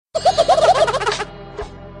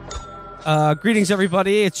Greetings,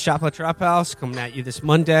 everybody. It's Chapla Trap House coming at you this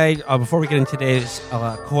Monday. Before we get into today's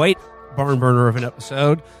quite barn burner of an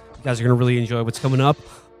episode, you guys are going to really enjoy what's coming up.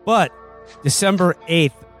 But December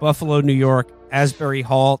 8th, Buffalo, New York, Asbury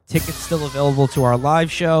Hall. Tickets still available to our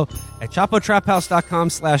live show at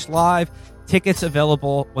chapotraphouse.com/live. Tickets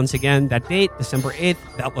available, once again, that date, December 8th,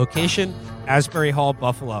 that location, Asbury Hall,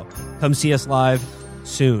 Buffalo. Come see us live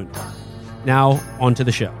soon. Now, on to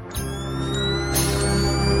the show.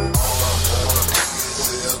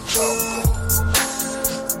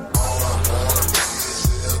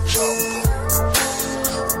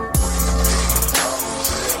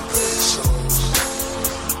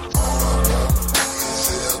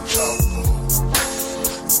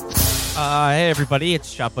 Hey, everybody,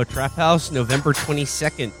 it's Chapo Trap House, November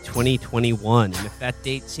 22nd, 2021. And if that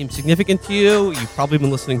date seems significant to you, you've probably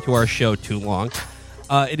been listening to our show too long.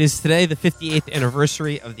 It is today the 58th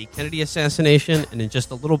anniversary of the Kennedy assassination, and in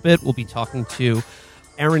just a little bit, we'll be talking to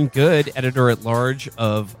Aaron Good, editor-at-large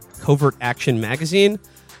of Covert Action magazine.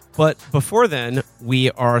 But before then,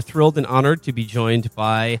 we are thrilled and honored to be joined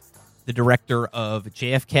by the director of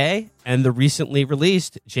JFK and the recently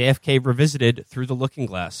released JFK Revisited Through the Looking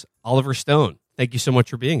Glass, Oliver Stone. Thank you so much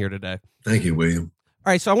for being here today. Thank you, William.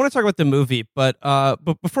 All right, so I want to talk about the movie, but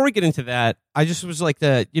before we get into that, I just was like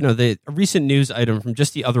a recent news item from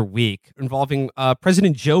just the other week involving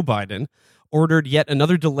President Joe Biden ordered yet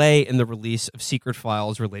another delay in the release of secret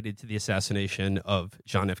files related to the assassination of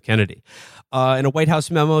John F. Kennedy. In a White House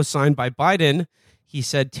memo signed by Biden, he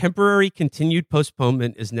said temporary continued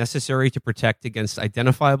postponement is necessary to protect against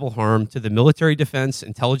identifiable harm to the military defense,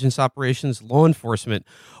 intelligence operations, law enforcement,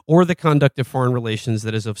 or the conduct of foreign relations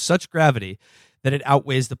that is of such gravity that it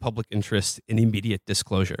outweighs the public interest in immediate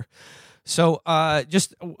disclosure. So,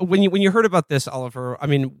 just when you heard about this, Oliver, I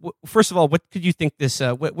mean, first of all, what could you think this?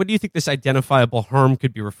 What do you think this identifiable harm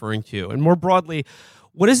could be referring to? And more broadly,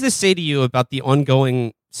 what does this say to you about the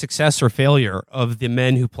ongoing success or failure of the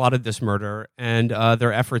men who plotted this murder and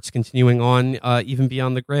their efforts continuing on even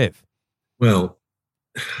beyond the grave? Well,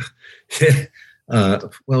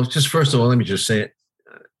 just first of all, let me just say it.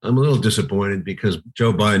 I'm a little disappointed because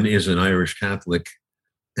Joe Biden is an Irish Catholic,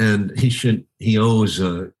 and he owes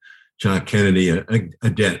John Kennedy a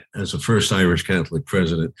debt as the first Irish Catholic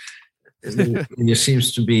president. And it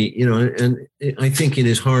seems to be, and I think in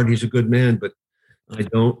his heart he's a good man, but I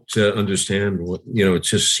don't understand what, it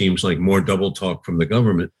just seems like more double talk from the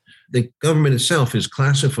government. The government itself is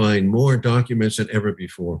classifying more documents than ever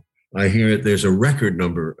before. I hear there's a record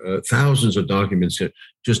number, thousands of documents that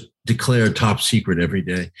just declared top secret every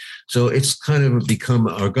day. So it's kind of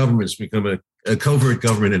our government's become a covert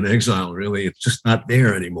government in exile, really. It's just not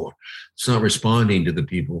there anymore. It's not responding to the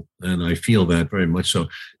people. And I feel that very much so. I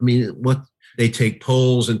mean, they take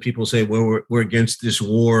polls and people say, well, we're against this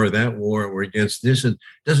war or that war, we're against this. And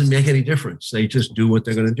it doesn't make any difference. They just do what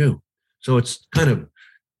they're going to do. So it's kind of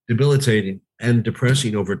debilitating and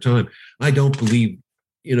depressing over time. I don't believe,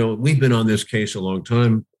 we've been on this case a long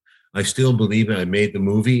time. I still believe it. I made the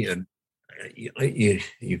movie, and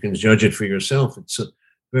you can judge it for yourself. It's a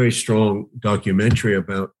very strong documentary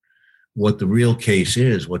about what the real case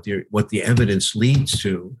is, what the evidence leads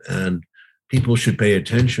to, and people should pay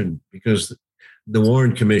attention because the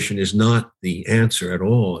Warren Commission is not the answer at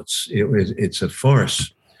all. It's a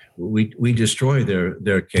farce. We destroy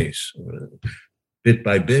their case bit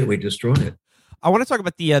by bit. We destroy it. I want to talk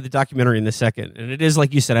about the documentary in a second, and it is,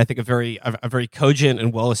 like you said, I think a very cogent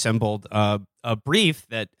and well assembled brief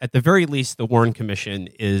that, at the very least, the Warren Commission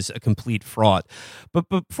is a complete fraud. But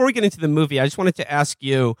before we get into the movie, I just wanted to ask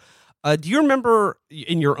you: do you remember,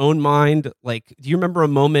 in your own mind, do you remember a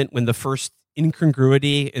moment when the first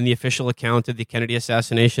incongruity in the official account of the Kennedy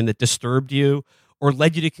assassination that disturbed you, or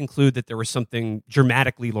led you to conclude that there was something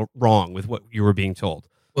dramatically wrong with what you were being told?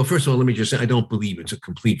 Well, first of all, let me just say, I don't believe it's a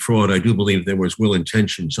complete fraud. I do believe there was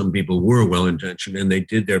well-intentioned. Some people were well-intentioned and they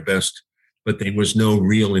did their best, but there was no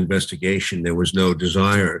real investigation. There was no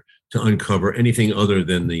desire to uncover anything other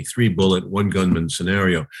than the 3-bullet, 1-gunman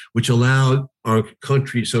scenario, which allowed our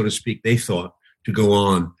country, so to speak, they thought, to go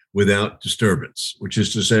on without disturbance, which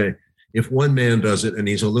is to say, if one man does it and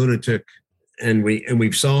he's a lunatic and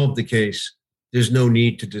we've solved the case, there's no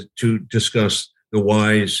need to discuss the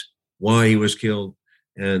whys, why he was killed,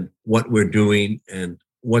 and what we're doing and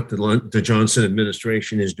what the Johnson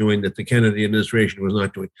administration is doing that the Kennedy administration was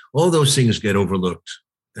not doing. All those things get overlooked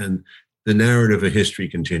and the narrative of history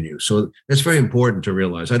continues. So that's very important to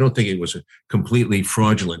realize. I don't think it was a completely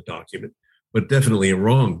fraudulent document, but definitely a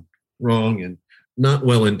wrong and not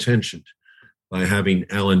well-intentioned by having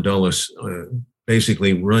Alan Dulles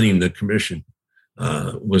basically running the commission.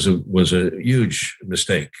 was a huge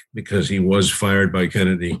mistake because he was fired by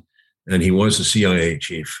Kennedy, and he was the CIA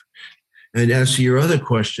chief. And as to your other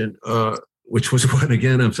question, which was what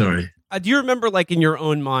again? I'm sorry. Do you remember, like, in your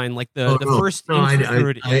own mind, like the No, first no,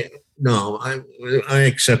 insecurity? I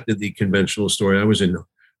accepted the conventional story. I was in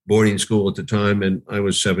boarding school at the time, and I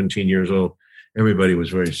was 17 years old. Everybody was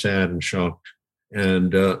very sad and shocked,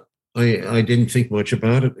 and I didn't think much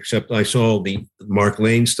about it, except I saw the Mark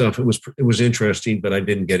Lane stuff. It was interesting, but I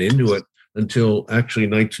didn't get into it until actually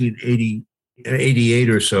 1988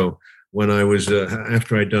 or so, when I was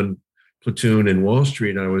after I'd done Platoon and Wall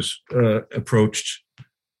Street. I was approached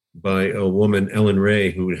by a woman, Ellen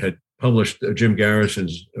Ray, who had published Jim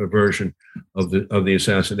Garrison's version of the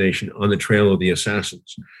assassination, On the Trail of the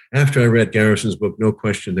Assassins. After I read Garrison's book, no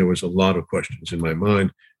question, there was a lot of questions in my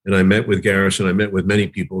mind. And I met with Garrison. I met with many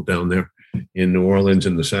people down there in New Orleans,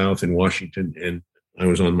 in the South, in Washington, and I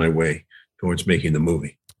was on my way towards making the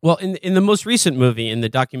movie. Well, in the most recent movie, in the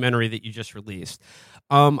documentary that you just released,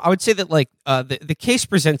 I would say that, like, the case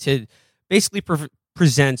presented basically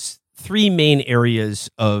presents three main areas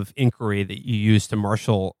of inquiry that you use to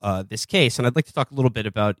marshal this case, and I'd like to talk a little bit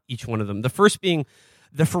about each one of them. The first being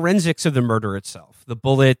the forensics of the murder itself, the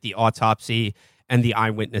bullet, the autopsy, and the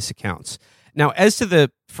eyewitness accounts. Now, as to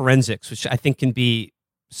the forensics, which I think can be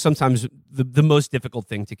sometimes the most difficult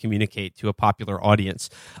thing to communicate to a popular audience,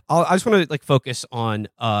 I just want to, like, focus on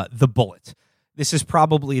the bullet. This is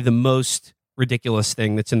probably the most ridiculous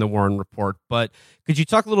thing that's in the Warren report, but could you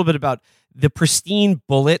talk a little bit about the pristine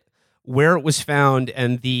bullet, where it was found,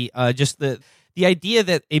 and the just the idea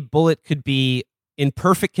that a bullet could be in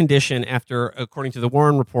perfect condition after, according to the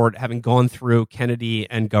Warren report, having gone through Kennedy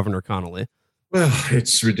and Governor Connolly? Well,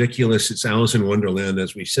 it's ridiculous. It's Alice in Wonderland,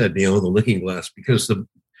 as we said, beyond the looking glass, because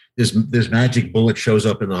this magic bullet shows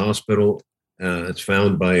up in the hospital. It's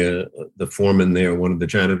found by the foreman there, one of the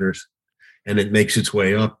janitors, and it makes its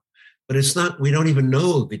way up. But it's not. We don't even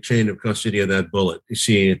know the chain of custody of that bullet. You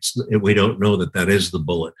see, we don't know that is the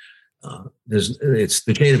bullet. It's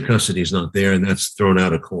the chain of custody is not there, and that's thrown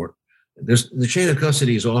out of court. The chain of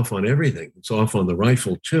custody is off on everything. It's off on the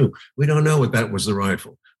rifle too. We don't know what that was the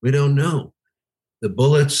rifle. We don't know. The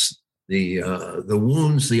bullets, the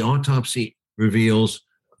wounds, the autopsy reveals,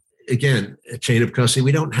 again, a chain of custody.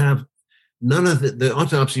 We don't have none of the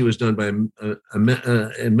autopsy was done by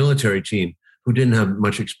a military team who didn't have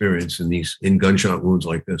much experience in gunshot wounds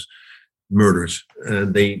like this, murders,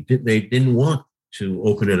 and they didn't want to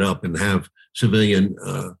open it up and have civilian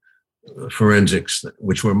forensics,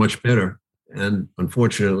 which were much better. And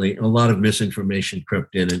unfortunately, a lot of misinformation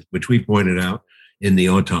crept in, which we pointed out in the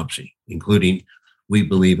autopsy, including, we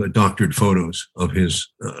believe, doctored photos of his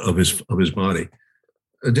body.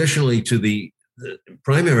 Additionally to the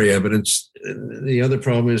primary evidence, the other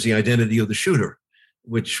problem is the identity of the shooter,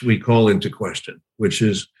 which we call into question, which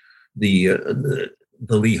is the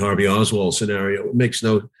Lee Harvey Oswald scenario.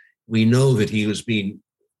 We know that he was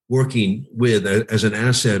working with as an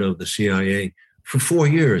asset of the CIA for 4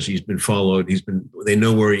 years. He's been followed. They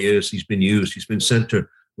know where he is. He's been used. He's been sent to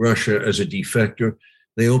Russia as a defector.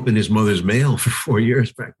 They opened his mother's mail for 4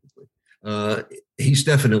 years, practically. He's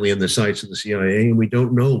definitely in the sights of the CIA, and we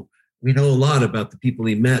don't know. We know a lot about the people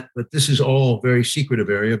he met, but this is all very secretive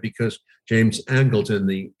area because James Angleton,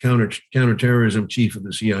 the counterterrorism chief of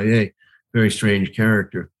the CIA, very strange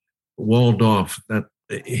character, walled off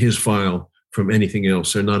his file from anything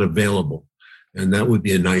else. They're not available. And that would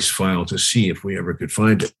be a nice file to see if we ever could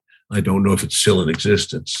find it. I don't know if it's still in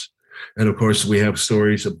existence. And of course, we have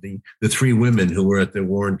stories of the three women who were at the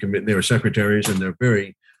Warren Committee. They were secretaries, and they're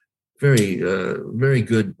very, very, very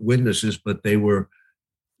good witnesses. But they were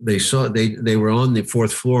on the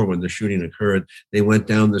fourth floor when the shooting occurred. They went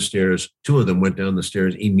down the stairs. Two of them went down the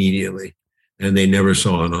stairs immediately, and they never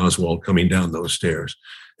saw an Oswald coming down those stairs.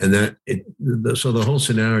 And so the whole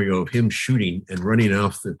scenario of him shooting and running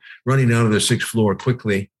out of the sixth floor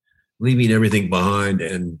quickly, leaving everything behind,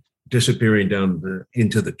 and disappearing down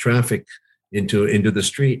into the traffic, into the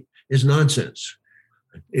street, is nonsense.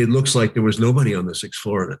 It looks like there was nobody on the sixth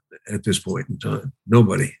floor at this point in time.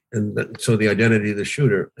 Nobody. And so the identity of the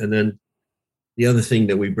shooter. And then the other thing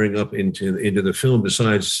that we bring up into the film,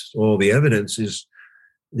 besides all the evidence, is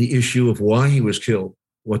the issue of why he was killed,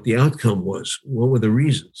 what the outcome was, what were the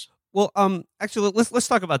reasons. Well, actually, let's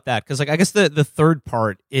talk about that, because, like, I guess the third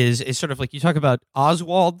part is sort of like you talk about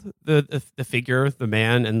Oswald, the figure, the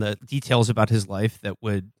man, and the details about his life that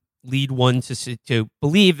would lead one to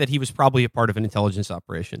believe that he was probably a part of an intelligence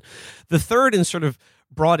operation. The third and sort of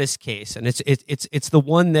broadest case, and it's the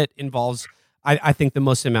one that involves, I think, the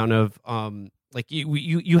most amount of Like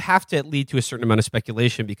you have to lead to a certain amount of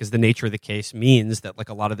speculation because the nature of the case means that like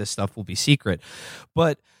a lot of this stuff will be secret.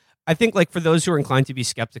 But I think like for those who are inclined to be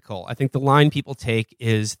skeptical, I think the line people take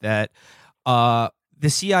is that the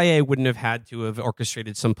CIA wouldn't have had to have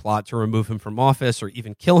orchestrated some plot to remove him from office or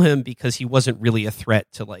even kill him because he wasn't really a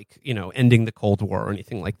threat to like, ending the Cold War or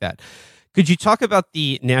anything like that. Could you talk about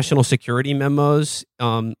the national security memos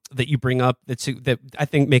that you bring up that I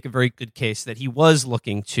think make a very good case that he was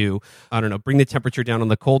looking to, bring the temperature down on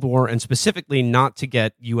the Cold War and specifically not to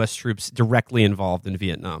get U.S. troops directly involved in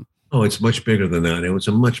Vietnam? Oh, it's much bigger than that. It was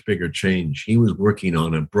a much bigger change. He was working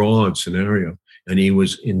on a broad scenario, and he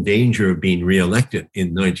was in danger of being reelected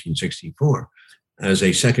in 1964. As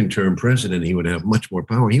a second-term president, he would have much more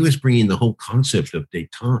power. He was bringing the whole concept of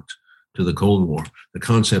détente to the Cold War, the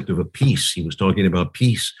concept of a peace. He was talking about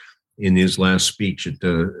peace in his last speech at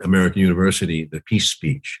the American University, the peace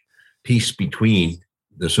speech, peace between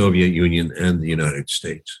the Soviet Union and the United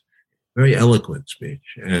States. Very eloquent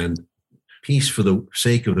speech, and peace for the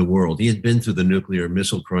sake of the world. He had been through the nuclear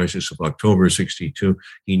missile crisis of October 62.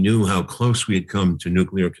 He knew how close we had come to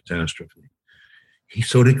nuclear catastrophe.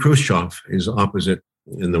 So did Khrushchev, his opposite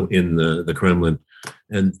in the Kremlin.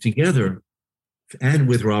 And together, and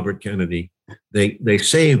with Robert Kennedy, they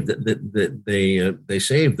saved they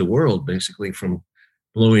saved the world basically from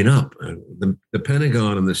blowing up. The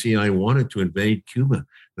Pentagon and the CIA wanted to invade Cuba.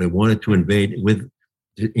 They wanted to invade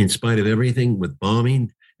in spite of everything, with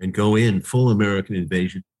bombing, and go in full American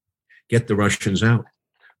invasion, get the Russians out.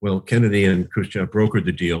 Well, Kennedy and Khrushchev brokered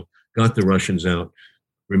the deal, got the Russians out,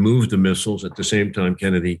 removed the missiles. At the same time,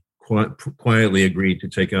 Kennedy quietly agreed to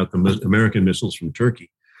take out the American missiles from Turkey.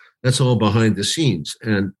 That's all behind the scenes.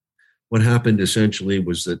 And what happened essentially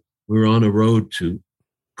was that we were on a road to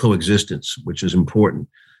coexistence, which is important.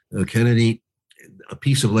 Kennedy, a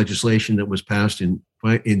piece of legislation that was passed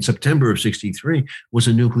in September of 63 was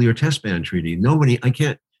a nuclear test ban treaty. I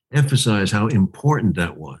can't emphasize how important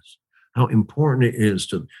that was, how important it is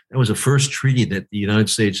that was the first treaty that the United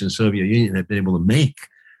States and Soviet Union had been able to make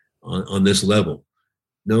on this level.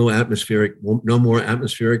 No more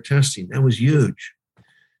atmospheric testing. That was huge.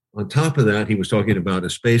 On top of that, he was talking about a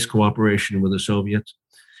space cooperation with the Soviets.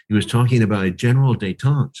 He was talking about a general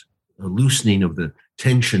détente, a loosening of the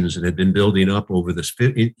tensions that had been building up through the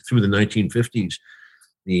 1950s.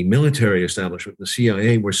 The military establishment, the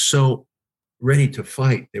CIA, were so ready to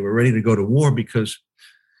fight. They were ready to go to war because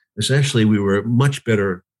essentially we were much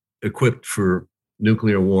better equipped for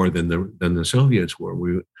nuclear war than the Soviets were.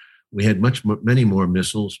 We had many more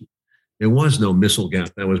missiles. There was no missile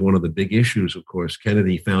gap. That was one of the big issues, of course.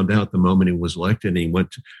 Kennedy found out the moment he was elected, and he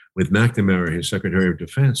went with McNamara, his Secretary of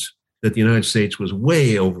Defense, that the United States was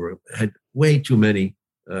had way too many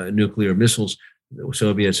nuclear missiles. The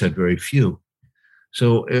Soviets had very few.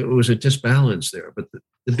 So it was a disbalance there. But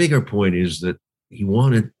the bigger point is that he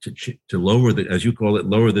wanted to lower as you call it,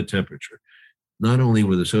 lower the temperature, not only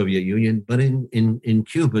with the Soviet Union, but in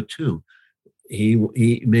Cuba too. He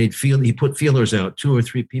put feelers out. 2 or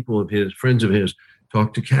 3 people friends of his,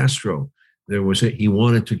 talked to Castro. He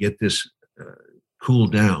wanted to get this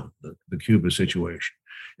cooled down, the Cuba situation.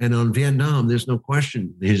 And on Vietnam, there's no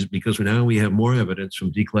question, because now we have more evidence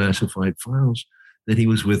from declassified files that he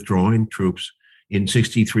was withdrawing troops in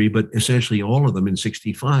 63, but essentially all of them in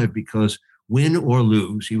 65, because win or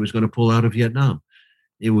lose, he was going to pull out of Vietnam.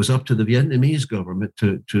 It was up to the Vietnamese government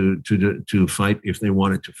to fight if they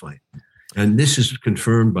wanted to fight. And this is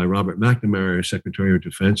confirmed by Robert McNamara, Secretary of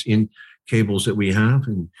Defense, in cables that we have.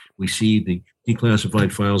 And we see the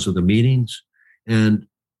declassified files of the meetings. And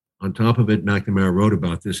on top of it, McNamara wrote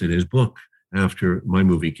about this in his book after my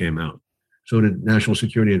movie came out. So did National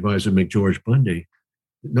Security Advisor McGeorge Bundy.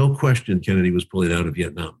 No question Kennedy was pulling out of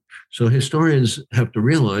Vietnam. So historians have to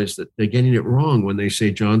realize that they're getting it wrong when they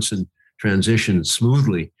say Johnson transitioned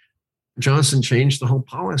smoothly. Johnson changed the whole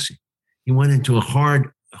policy. He went into a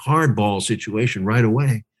hardball situation right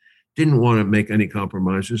away, didn't want to make any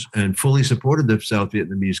compromises, and fully supported the South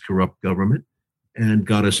Vietnamese corrupt government and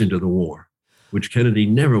got us into the war, which Kennedy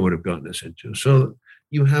never would have gotten us into. So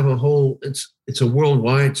you have it's a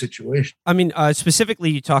worldwide situation. I mean, specifically,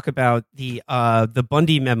 you talk about the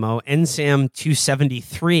Bundy memo, NSAM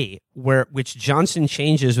 273, which Johnson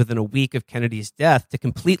changes within a week of Kennedy's death to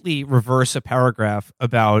completely reverse a paragraph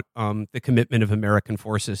about the commitment of American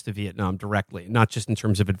forces to Vietnam directly, not just in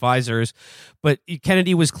terms of advisors, but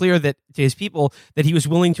Kennedy was clear that to his people that he was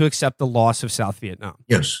willing to accept the loss of South Vietnam.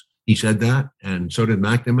 Yes, he said that, and so did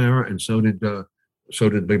McNamara, and so did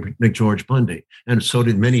McGeorge Bundy, and so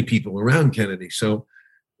did many people around Kennedy. So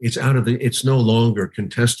it's no longer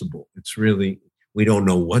contestable. It's really, we don't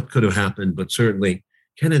know what could have happened, but certainly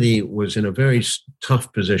Kennedy was in a very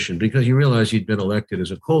tough position because you realize he'd been elected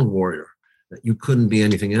as a Cold Warrior, that you couldn't be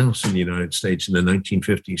anything else in the United States in the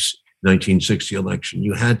 1950s, 1960 election.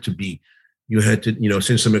 You had to,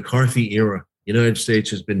 since the McCarthy era, the United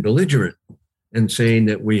States has been belligerent and saying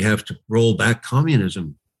that we have to roll back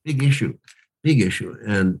communism. Big issue.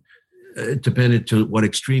 And it depended to what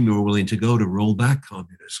extreme you were willing to go to roll back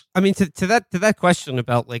communism. I mean, to that question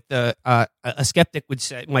about like a skeptic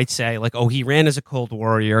might say like, oh, he ran as a Cold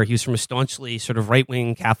Warrior. He was from a staunchly sort of right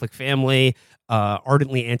wing Catholic family,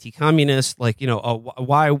 ardently anti-communist. Like,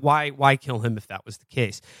 why kill him if that was the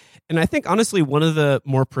case? And I think honestly, one of the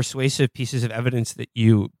more persuasive pieces of evidence that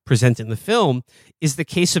you present in the film is the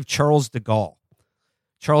case of Charles de Gaulle.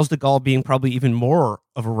 Charles de Gaulle being probably even more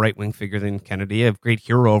of a right-wing figure than Kennedy, a great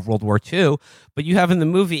hero of World War II. But you have in the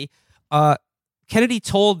movie, Kennedy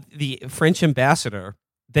told the French ambassador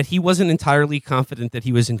that he wasn't entirely confident that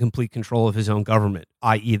he was in complete control of his own government,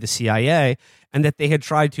 i.e. the CIA, and that they had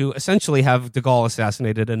tried to essentially have de Gaulle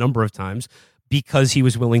assassinated a number of times because he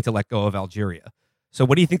was willing to let go of Algeria. So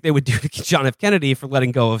what do you think they would do to John F. Kennedy for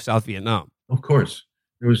letting go of South Vietnam? Of course.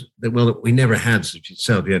 We never had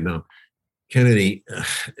South Vietnam. Kennedy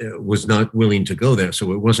was not willing to go there.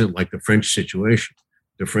 So it wasn't like the French situation.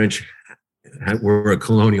 The French were a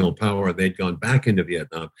colonial power. They'd gone back into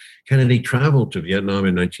Vietnam. Kennedy traveled to Vietnam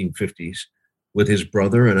in 1950s with his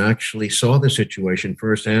brother and actually saw the situation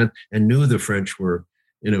firsthand and knew the French were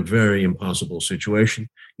in a very impossible situation.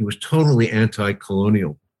 He was totally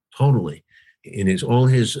anti-colonial, totally. In all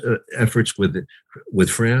his efforts with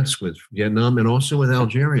France, with Vietnam, and also with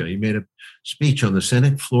Algeria. He made a speech on the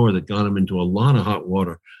Senate floor that got him into a lot of hot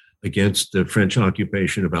water against the French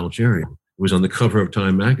occupation of Algeria. It was on the cover of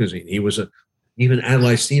Time magazine. Even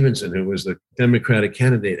Adlai Stevenson, who was the Democratic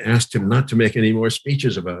candidate, asked him not to make any more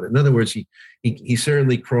speeches about it. In other words, he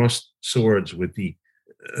certainly crossed swords with the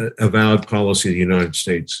avowed policy of the United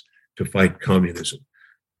States to fight communism.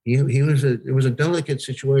 It was a delicate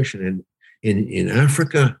situation, and in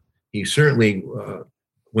Africa, he certainly,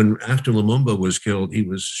 after Lumumba was killed, he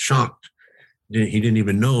was shocked. He didn't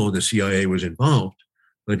even know the CIA was involved,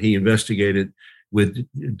 but he investigated with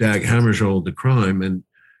Dag Hammarskjöld the crime and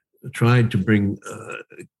tried to bring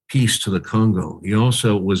peace to the Congo. He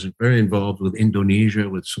also was very involved with Indonesia,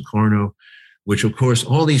 with Sukarno, which of course,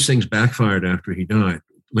 all these things backfired after he died.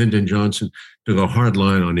 Lyndon Johnson took a hard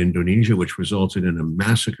line on Indonesia, which resulted in a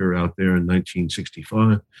massacre out there in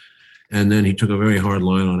 1965. And then he took a very hard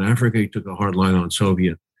line on Africa. He took a hard line on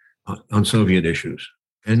Soviet issues.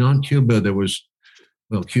 And on Cuba,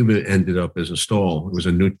 Cuba ended up as a stall.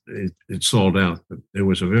 It stalled out, but there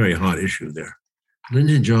was a very hot issue there.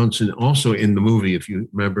 Lyndon Johnson also in the movie, if you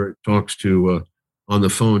remember, talks to on the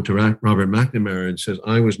phone to Robert McNamara and says,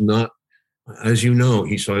 I was not, as you know,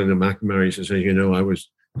 he's talking to McNamara, he says, as you know,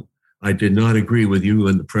 I did not agree with you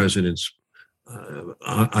and the president's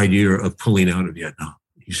idea of pulling out of Vietnam.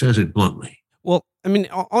 He says it bluntly. Well, I mean,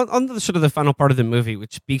 on the sort of the final part of the movie,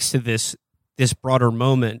 which speaks to this broader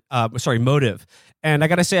motive. And I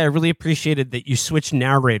got to say, I really appreciated that you switched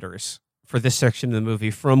narrators for this section of the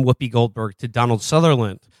movie from Whoopi Goldberg to Donald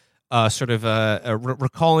Sutherland,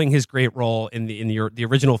 recalling his great role in the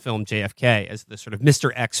original film JFK as the sort of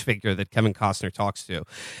Mr. X figure that Kevin Costner talks to,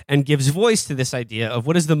 and gives voice to this idea of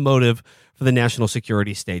what is the motive for the national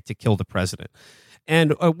security state to kill the president.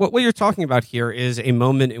 And what you're talking about here is a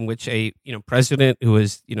moment in which a president who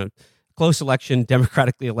is close election,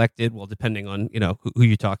 democratically elected, well, depending on who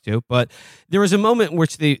you talk to, but there was a moment in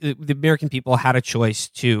which the American people had a choice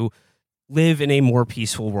to live in a more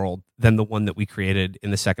peaceful world than the one that we created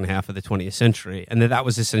in the second half of the 20th century, and that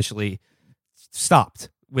was essentially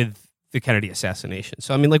stopped with the Kennedy assassination.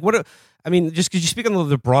 So, I mean, just could you speak on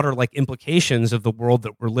the broader implications of the world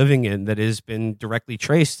that we're living in that has been directly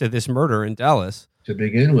traced to this murder in Dallas? To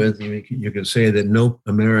begin with, you can say that no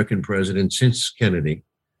American president since Kennedy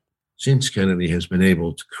has been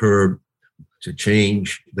able to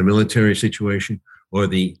change the military situation or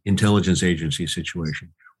the intelligence agency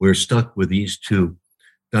situation. We're stuck with these two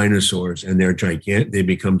dinosaurs, and they're gigantic. They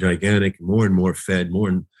become gigantic, more and more fed, more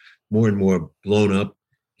and more blown up,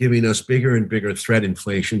 giving us bigger and bigger threat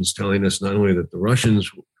inflations, telling us not only that the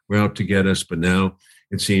Russians were out to get us, but now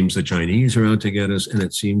it seems the Chinese are out to get us, and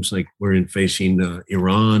it seems like we're facing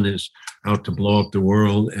Iran is out to blow up the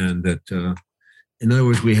world, and that, in other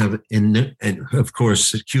words, we have, and of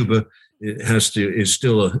course, Cuba is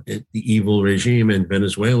still the evil regime, and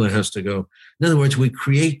Venezuela has to go. In other words, we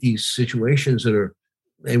create these situations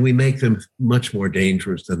and we make them much more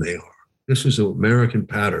dangerous than they are. This is an American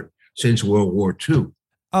pattern since World War II.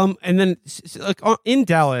 And then in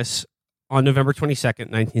Dallas, on November 22nd,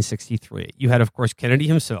 1963. You had, of course, Kennedy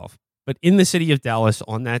himself. But in the city of Dallas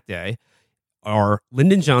on that day are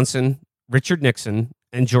Lyndon Johnson, Richard Nixon,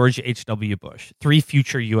 and George H.W. Bush, 3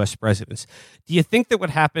 future U.S. presidents. Do you think that what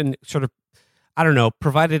happened sort of, I don't know,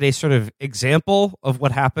 provided a sort of example of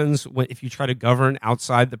what happens if you try to govern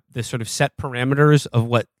outside the sort of set parameters of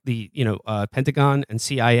what the Pentagon and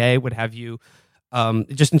CIA would have you,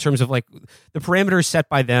 just in terms of like the parameters set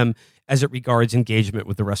by them as it regards engagement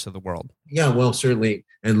with the rest of the world? Yeah, well, certainly.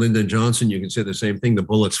 And Lyndon Johnson, you can say the same thing. The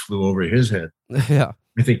bullets flew over his head. Yeah.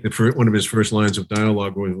 I think one of his first lines of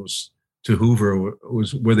dialogue was to Hoover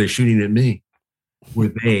was, "Were they shooting at me?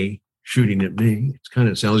 Were they shooting at me?" It kind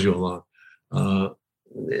of tells you a lot.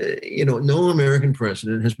 No American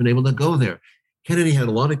president has been able to go there. Kennedy had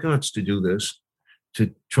a lot of guts to do this,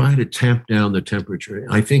 to try to tamp down the temperature.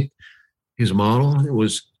 I think his model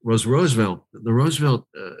was Roosevelt. The Roosevelt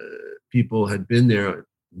people had been there.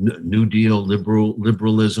 New Deal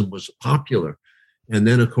liberalism was popular. And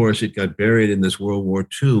then, of course, it got buried in this World War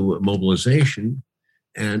II mobilization.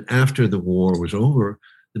 And after the war was over,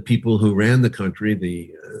 the people who ran the country,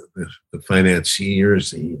 the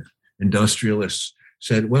financiers, the industrialists,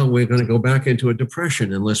 said, well, we're going to go back into a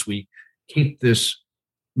depression unless we keep this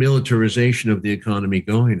militarization of the economy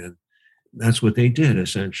going. And that's what they did,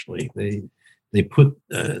 essentially. They put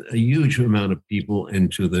a huge amount of people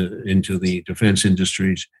into the defense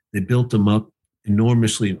industries. They built them up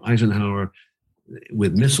enormously. Eisenhower,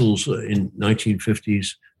 with missiles in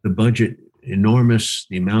 1950s, the budget enormous,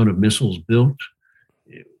 the amount of missiles built.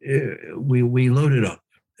 We loaded up,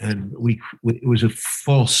 and it was a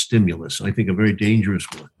false stimulus. I think a very dangerous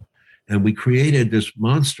one. And we created this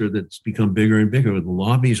monster that's become bigger and bigger. The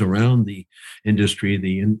lobbies around the industry,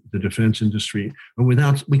 the defense industry,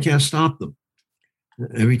 we can't stop them.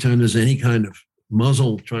 Every time there's any kind of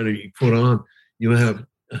muzzle trying to be put on, you have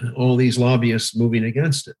all these lobbyists moving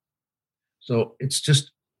against it. So it's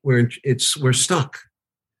just we're stuck.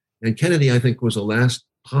 And Kennedy, I think, was the last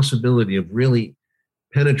possibility of really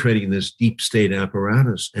penetrating this deep state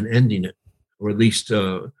apparatus and ending it, or at least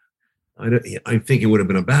I think it would have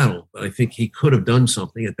been a battle, but I think he could have done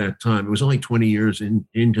something at that time. It was only 20 years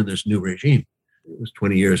into this new regime. It was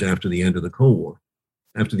 20 years after the end of the Cold War,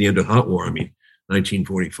 after the end of hot war.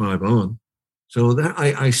 1945 on. So that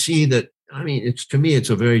I see that. To me, it's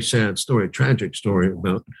a very sad story, a tragic story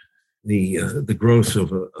about the growth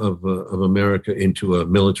of America into a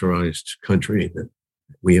militarized country that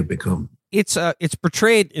we have become. It's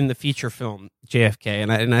portrayed in the feature film JFK,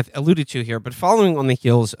 and I've alluded to here, but following on the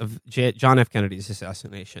heels of John F. Kennedy's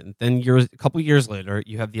assassination, then a couple years later,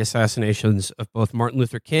 you have the assassinations of both Martin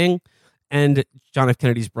Luther King and John F.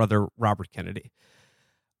 Kennedy's brother, Robert Kennedy.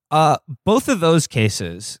 Both of those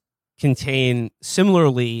cases contain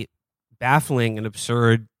similarly baffling and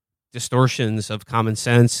absurd distortions of common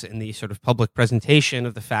sense in the sort of public presentation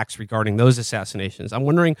of the facts regarding those assassinations. I'm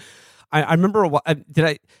wondering, I remember,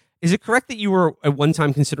 is it correct that you were at one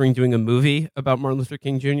time considering doing a movie about Martin Luther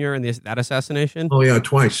King Jr. and that assassination? Oh yeah,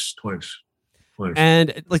 twice.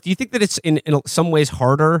 And do you think that it's in some ways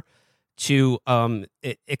harder to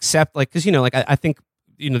accept, because I think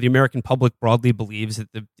the American public broadly believes that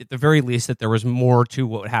at the very least that there was more to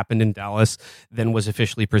what happened in Dallas than was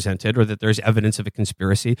officially presented, or that there's evidence of a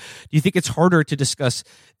conspiracy. Do you think it's harder to discuss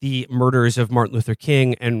the murders of Martin Luther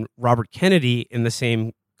King and Robert Kennedy in the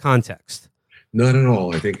same context? Not at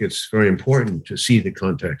all. I think it's very important to see the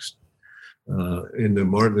context. In the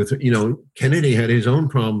Martin Luther, Kennedy had his own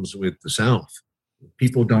problems with the South.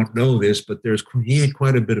 People don't know this, but he had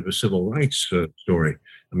quite a bit of a civil rights story.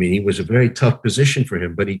 It was a very tough position for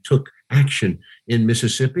him, but he took action in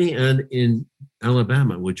Mississippi and in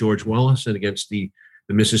Alabama with George Wallace and against the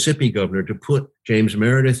Mississippi governor to put James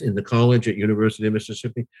Meredith in the college at University of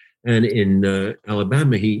Mississippi. And in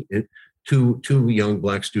Alabama, two young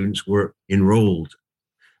black students were enrolled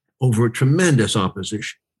over tremendous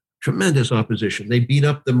opposition. They beat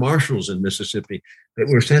up the marshals in Mississippi that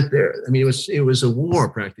were sent there. It was a war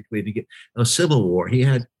practically, to get a civil war.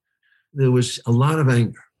 There was a lot of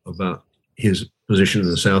anger about his position in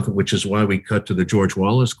the South, which is why we cut to the George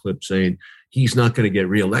Wallace clip saying he's not going to get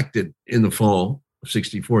reelected in the fall of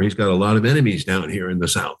 '64. He's got a lot of enemies down here in the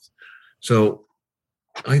South. So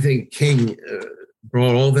I think King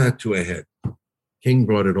brought all that to a head. King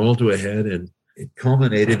brought it all to a head, and it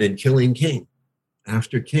culminated in killing King.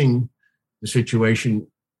 After King, the situation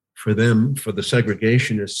for the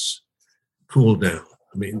segregationists, cooled down.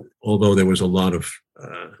 Although there was a lot of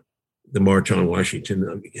the March on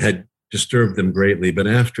Washington had disturbed them greatly, but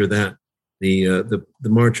after that, the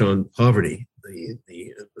March on Poverty,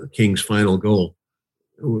 the King's final goal,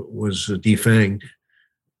 was defanged.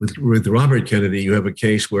 With Robert Kennedy, you have a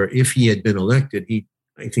case where if he had been elected,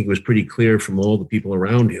 I think it was pretty clear from all the people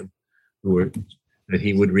around him that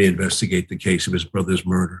he would reinvestigate the case of his brother's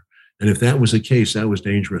murder. And if that was the case, that was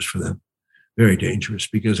dangerous for them. Very dangerous,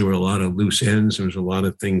 because there were a lot of loose ends. There was a lot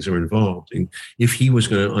of things that were involved. And if he was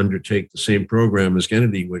going to undertake the same program as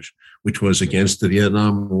Kennedy, which was against the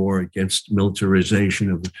Vietnam War, against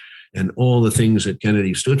militarization and all the things that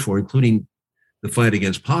Kennedy stood for, including the fight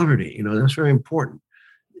against poverty, that's very important.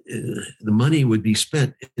 The money would be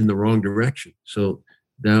spent in the wrong direction. So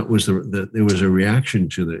that was there was a reaction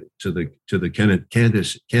to the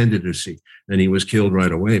candidacy, and he was killed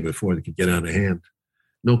right away before they could get out of hand.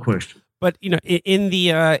 No question. But in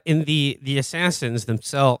the assassins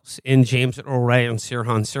themselves, in James Earl Ray and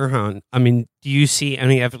Sirhan Sirhan, I mean, do you see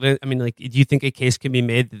any evidence? I mean, do you think a case can be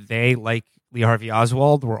made that they, like Lee Harvey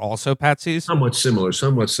Oswald, were also patsies? Somewhat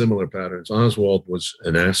similar patterns. Oswald was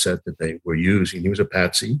an asset that they were using. He was a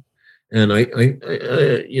patsy, and I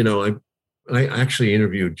actually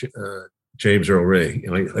interviewed James Earl Ray.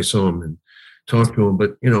 I saw him and talked to him,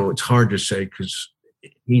 but it's hard to say because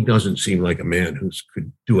he doesn't seem like a man who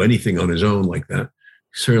could do anything on his own like that.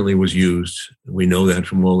 He certainly was used. We know that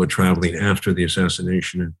from all the traveling after the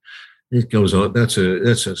assassination, and it goes on.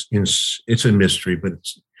 It's a mystery, but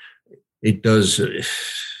it does.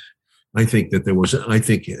 I think that there was. I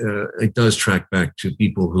think it does track back to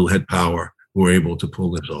people who had power who were able to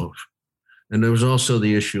pull this off. And there was also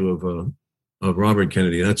the issue of Robert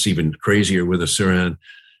Kennedy. That's even crazier with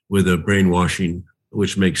a brainwashing,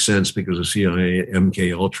 which makes sense because the CIA,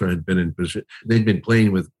 MK Ultra had been in position. They'd been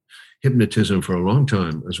playing with hypnotism for a long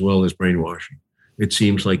time, as well as brainwashing. It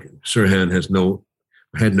seems like Sirhan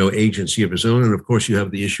had no agency of his own. And of course, you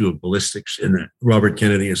have the issue of ballistics in the Robert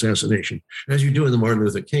Kennedy assassination, as you do in the Martin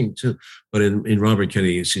Luther King too. But in Robert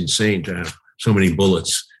Kennedy, it's insane to have so many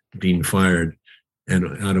bullets being fired and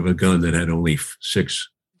out of a gun that had only 6.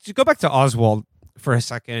 To go back to Oswald for a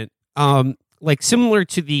second, like similar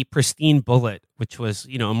to the pristine bullet, which was,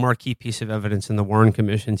 a marquee piece of evidence in the Warren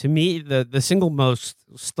Commission, to me, the single most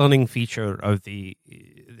stunning feature of the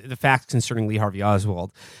facts concerning Lee Harvey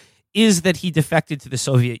Oswald is that he defected to the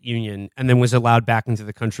Soviet Union and then was allowed back into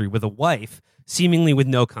the country with a wife, seemingly with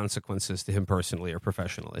no consequences to him personally or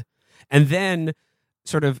professionally. And then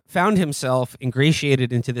sort of found himself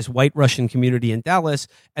ingratiated into this white Russian community in Dallas,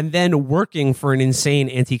 and then working for an insane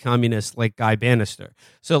anti-communist like Guy Bannister.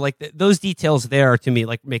 So like those details there to me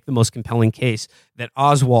like make the most compelling case that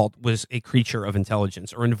Oswald was a creature of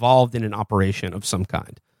intelligence or involved in an operation of some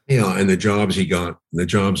kind. Yeah, and the jobs he got, the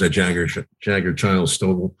jobs that Jagger Childs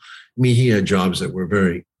stole. I mean, he had jobs that were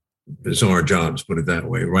very bizarre jobs, put it that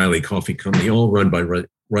way. Riley Coffee Company, all run by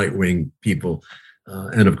right-wing people.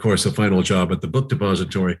 And of course, the final job at the book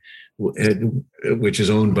depository, which is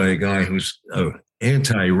owned by a guy who's an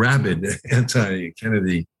anti-rabid,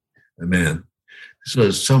 anti-Kennedy man. So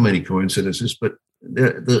there's so many coincidences. But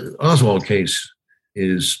the Oswald case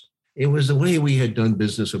it was the way we had done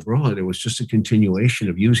business abroad. It was just a continuation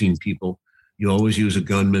of using people. You always use a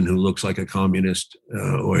gunman who looks like a communist,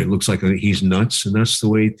 or he looks like he's nuts, and that's the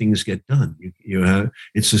way things get done.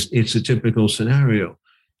 It's a typical scenario.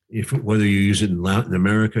 Whether you use it in Latin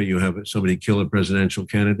America, you have somebody kill a presidential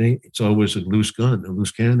candidate, it's always a loose gun, a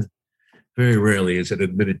loose cannon. Very rarely is it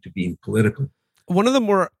admitted to being political. One of the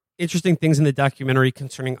more interesting things in the documentary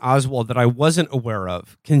concerning Oswald that I wasn't aware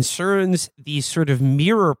of concerns these sort of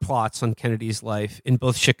mirror plots on Kennedy's life in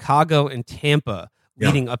both Chicago and Tampa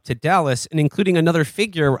leading up to Dallas, and including another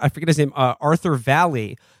figure, I forget his name, Arthur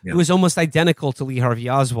Valley, who was almost identical to Lee Harvey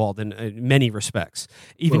Oswald in many respects,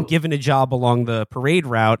 even given a job along the parade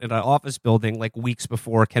route at an office building like weeks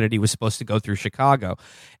before Kennedy was supposed to go through Chicago.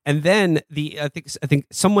 And then I think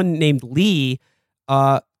someone named Lee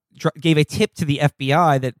gave a tip to the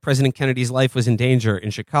FBI that President Kennedy's life was in danger in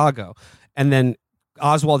Chicago. And then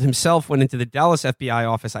Oswald himself went into the Dallas FBI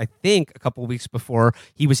office, I think, a couple of weeks before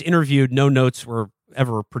he was interviewed. No notes were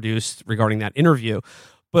ever produced regarding that interview.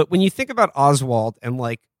 But when you think about Oswald and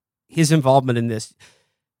like his involvement in this,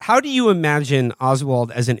 how do you imagine Oswald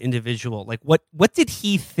as an individual? Like what did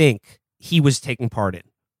he think he was taking part in,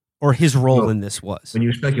 or his role in this was? When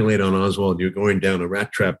you speculate on Oswald, you're going down a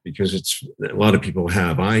rat trap, because it's a lot of people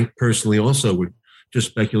have. I personally also would just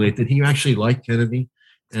speculate that he actually liked Kennedy,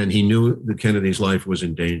 and he knew that Kennedy's life was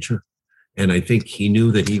in danger. And I think he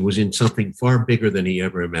knew that he was in something far bigger than he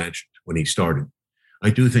ever imagined when he started. I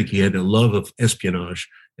do think he had a love of espionage,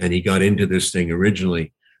 and he got into this thing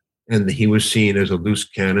originally, and he was seen as a loose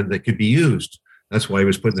cannon that could be used. That's why he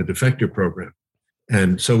was put in the defector program.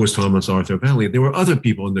 And so was Thomas Arthur Valley. There were other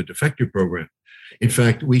people in the defector program. In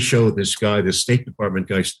fact, we show this guy, the State Department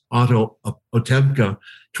guy, Otto Otevka,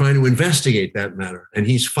 trying to investigate that matter. And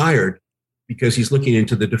he's fired because he's looking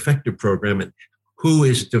into the defector program and who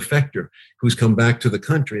is a defector, who's come back to the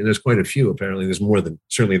country. And there's quite a few, apparently. There's more than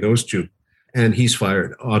certainly those two. And he's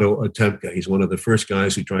fired, Otto Otevka. He's one of the first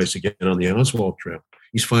guys who tries to get on the Oswald trail.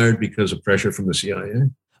 He's fired because of pressure from the CIA.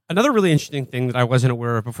 Another really interesting thing that I wasn't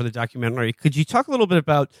aware of before the documentary, could you talk a little bit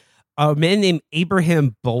about a man named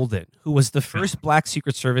Abraham Bolden, who was the first Black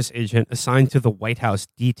Secret Service agent assigned to the White House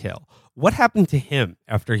detail? What happened to him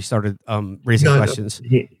after he started raising questions?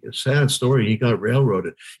 Sad story. He got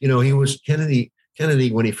railroaded. You know, he was Kennedy,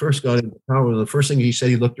 when he first got into power, the first thing he said,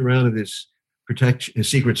 he looked around at his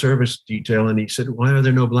Secret Service detail, and he said, "Why are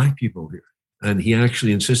there no Black people here?" And he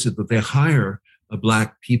actually insisted that they hire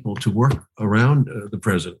Black people to work around the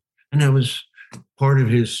president. And that was part of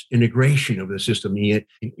his integration of the system.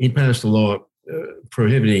 He passed a law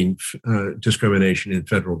prohibiting discrimination in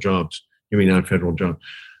federal jobs, giving out federal jobs.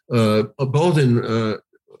 Bolden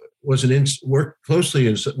worked closely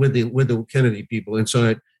with the Kennedy people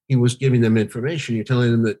inside. He was giving them information. You're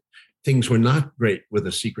telling them that things were not great with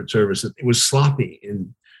the Secret Service, that it was sloppy.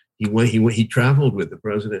 And he traveled with the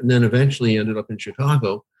president, and then eventually ended up in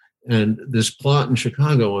Chicago. And this plot in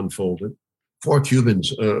Chicago unfolded. 4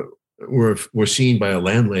 Cubans were seen by a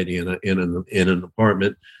landlady in an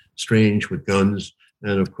apartment, strange, with guns.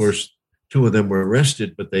 And of course, 2 of them were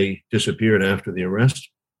arrested, but they disappeared after the arrest.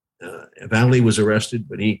 Valley was arrested,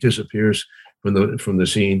 but he disappears from the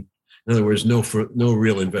scene. In other words, no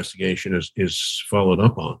real investigation is followed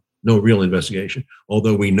up on. No real investigation,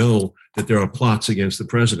 although we know that there are plots against the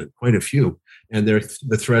president, quite a few, and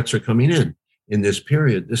the threats are coming in this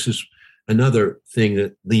period. This is another thing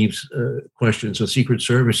that leaves questions of Secret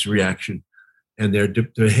Service reaction and their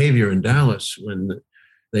behavior in Dallas when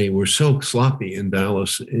they were so sloppy in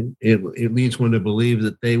Dallas. It leads one to believe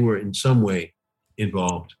that they were in some way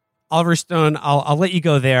involved. Oliver Stone, I'll let you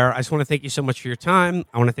go there. I just want to thank you so much for your time.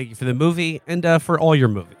 I want to thank you for the movie and for all your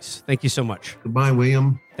movies. Thank you so much. Goodbye,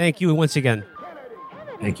 William. Thank you once again.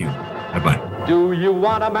 Thank you. Bye-bye. Do you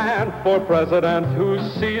want a man for president who's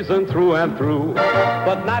seasoned through and through,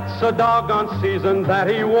 but not so doggone seasoned that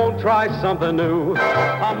he won't try something new?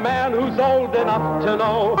 A man who's old enough to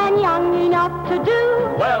know and young enough to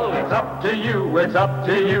do. Well, it's up to you. It's up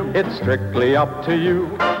to you. It's strictly up to you.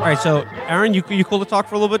 All right, so Aaron, you cool to talk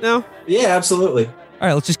for a little bit now? Yeah, absolutely. All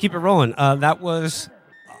right, let's just keep it rolling. That was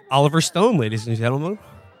Oliver Stone, ladies and gentlemen.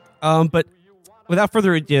 But without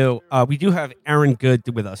further ado, we do have Aaron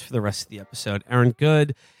Good with us for the rest of the episode. Aaron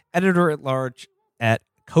Good, editor-at-large at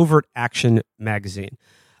Covert Action Magazine.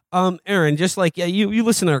 Aaron, just like you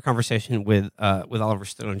listened to our conversation with Oliver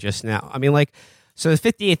Stone just now. I mean, like, so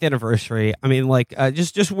the 58th anniversary. I mean, like,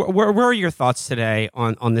 just where are your thoughts today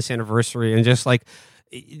on this anniversary, and just like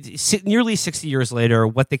nearly 60 years later,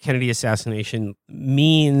 what the Kennedy assassination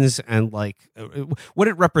means and like what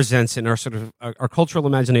it represents in our sort of our cultural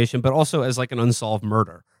imagination, but also as like an unsolved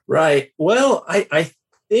murder. Right. Well, I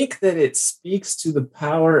think that it speaks to the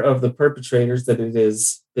power of the perpetrators, that it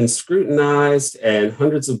has been scrutinized and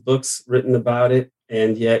hundreds of books written about it,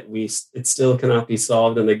 and yet it still cannot be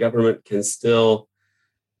solved, and the government can still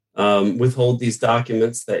withhold these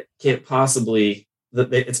documents that can't possibly.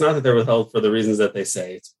 It's not that they're withheld for the reasons that they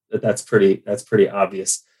say. That's pretty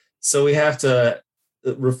obvious. So we have to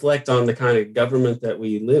reflect on the kind of government that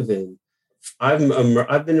we live in. I've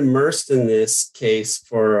been immersed in this case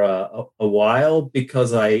for a while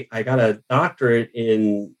because I got a doctorate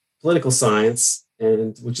in political science,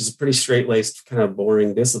 and which is a pretty straight-laced, kind of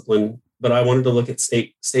boring discipline. But I wanted to look at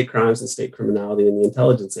state crimes and state criminality in the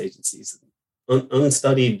intelligence agencies,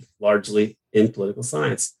 unstudied largely in political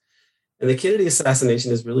science. And the Kennedy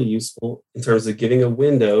assassination is really useful in terms of giving a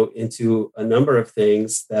window into a number of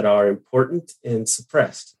things that are important and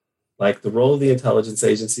suppressed, like the role of the intelligence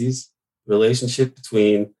agencies, relationship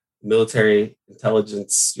between military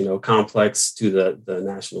intelligence, complex to the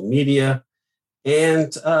national media,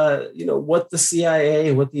 and what the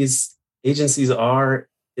CIA, what these agencies are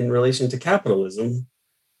in relation to capitalism,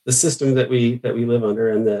 the system that we live under,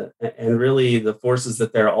 and really the forces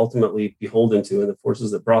that they're ultimately beholden to, and the forces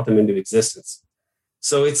that brought them into existence.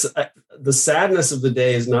 So it's the sadness of the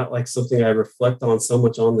day is not like something I reflect on so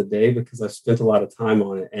much on the day because I've spent a lot of time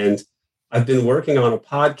on it, and I've been working on a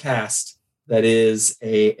podcast that is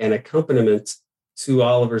an accompaniment to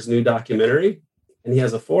Oliver's new documentary, and he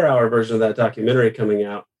has a 4-hour version of that documentary coming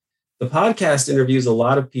out. The podcast interviews a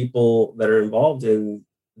lot of people that are involved in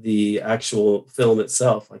the actual film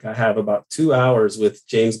itself. Like I have about 2 hours with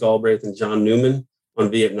James Galbraith and John Newman on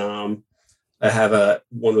Vietnam. I have a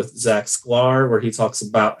one with Zach Sklar where he talks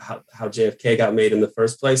about how JFK got made in the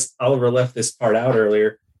first place. Oliver left this part out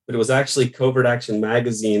earlier, but it was actually Covert Action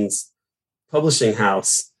Magazine's publishing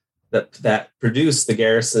house that produced the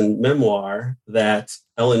Garrison memoir that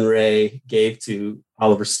Ellen Ray gave to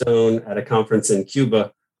Oliver Stone at a conference in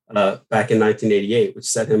Cuba back in 1988, which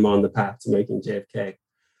set him on the path to making JFK.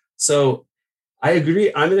 So I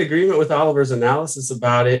agree. I'm in agreement with Oliver's analysis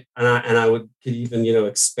about it, and I could even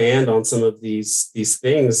expand on some of these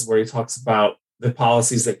things where he talks about the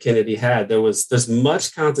policies that Kennedy had. There's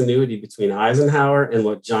much continuity between Eisenhower and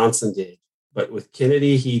what Johnson did, but with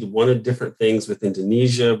Kennedy, he wanted different things with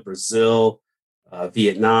Indonesia, Brazil,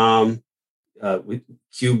 Vietnam, with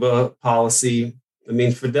Cuba policy. I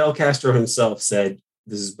mean, Fidel Castro himself said,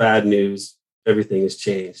 "This is bad news. Everything has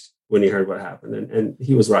changed," when he heard what happened, and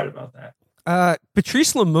he was right about that.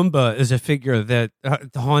 Patrice Lumumba is a figure that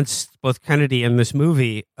haunts both Kennedy and this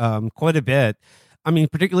movie quite a bit. I mean,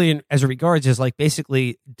 particularly as it regards is like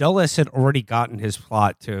basically Dulles had already gotten his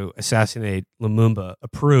plot to assassinate Lumumba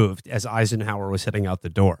approved as Eisenhower was heading out the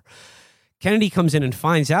door. Kennedy comes in and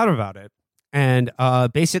finds out about it, and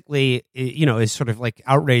basically, is sort of like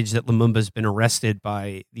outraged that Lumumba's been arrested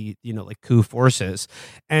by the like coup forces,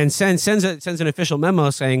 and sends an official memo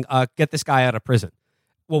saying, "Get this guy out of prison."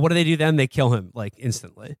 Well, what do they do then? They kill him like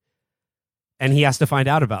instantly, and he has to find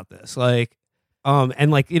out about this. Like, and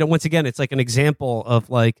like once again, it's like an example of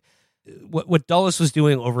like what Dulles was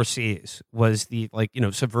doing overseas was the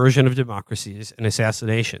subversion of democracies and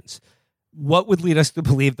assassinations. What would lead us to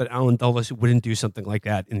believe that Allen Dulles wouldn't do something like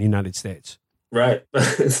that in the United States? Right,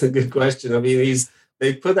 it's a good question. I mean,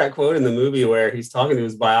 they put that quote in the movie where he's talking to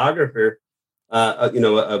his biographer,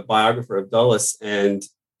 a biographer of Dulles, and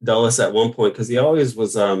Dulles at one point, because he always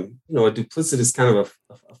was, a duplicitous kind of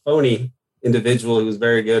a phony individual who was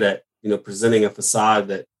very good at, presenting a facade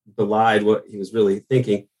that belied what he was really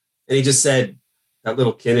thinking. And he just said that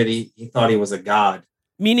little Kennedy, he thought he was a god.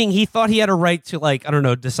 Meaning he thought he had a right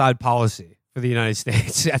to, decide policy for the United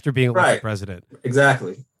States after being elected president.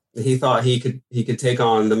 Exactly. He thought he could take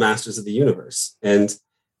on the masters of the universe. And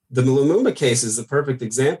the Lumumba case is the perfect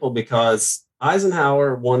example because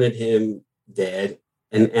Eisenhower wanted him dead.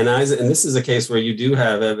 And this is a case where you do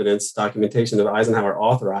have evidence, documentation of Eisenhower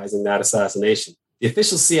authorizing that assassination. The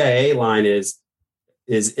official CIA line is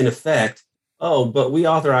in effect, oh, but we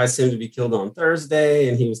authorized him to be killed on Thursday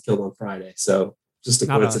and he was killed on Friday. So just a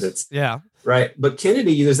coincidence. Yeah. Right. But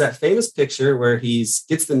Kennedy, there's that famous picture where he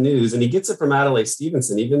gets the news and he gets it from Adlai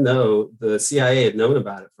Stevenson, even though the CIA had known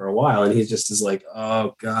about it for a while. And he just is like,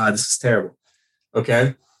 oh, God, this is terrible.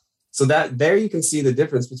 Okay. So that there you can see the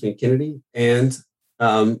difference between Kennedy and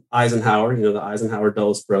Eisenhower, the Eisenhower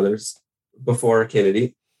Dulles brothers before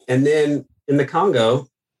Kennedy. And then in the Congo,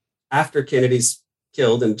 after Kennedy's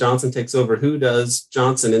killed and Johnson takes over, who does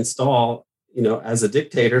Johnson install, as a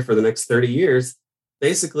dictator for the next 30 years?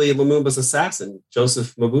 Basically, Lumumba's assassin,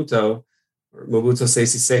 Joseph Mobutu, or Mobutu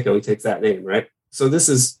Sese Seko, he takes that name, right? So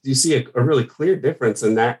you see a really clear difference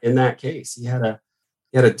in that case. He had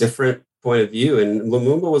a different point of view, and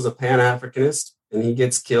Lumumba was a Pan-Africanist, and he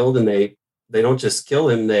gets killed, and they don't just kill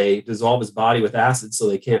him, they dissolve his body with acid so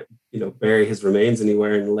they can't, bury his remains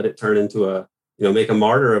anywhere and let it turn into make a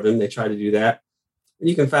martyr of him. They try to do that. And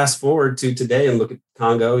you can fast forward to today and look at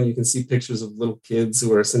Congo, and you can see pictures of little kids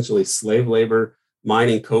who are essentially slave labor,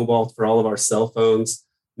 mining cobalt for all of our cell phones,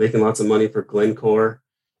 making lots of money for Glencore.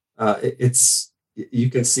 You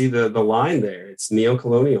can see the line there. It's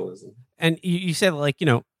neocolonialism. And you said,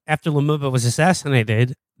 after Lumumba was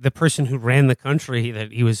assassinated, the person who ran the country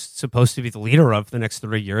that he was supposed to be the leader of the next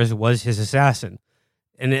 3 years was his assassin.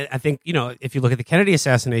 And I think, if you look at the Kennedy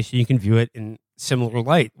assassination, you can view it in similar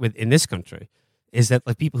light in this country, is that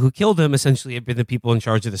the people who killed him essentially have been the people in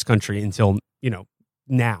charge of this country until,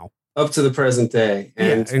 now. Up to the present day.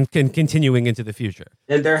 And continuing into the future.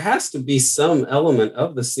 And there has to be some element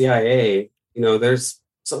of the CIA. There's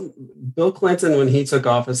Bill Clinton, when he took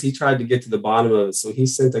office, he tried to get to the bottom of it. So he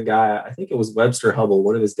sent a guy, I think it was Webster Hubbell,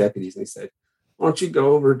 one of his deputies, and he said, why don't you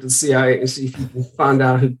go over to the CIA and see if you can find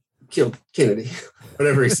out who killed Kennedy,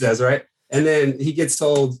 whatever he says, right? And then he gets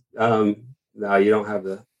told, no, you don't have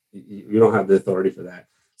the authority for that.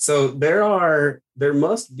 So there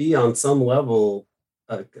must be on some level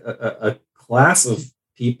a class of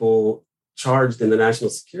people charged in the national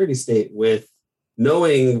security state with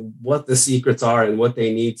knowing what the secrets are and what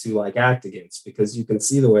they need to act against, because you can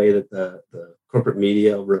see the way that the corporate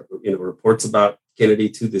media reports about Kennedy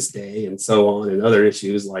to this day and so on, and other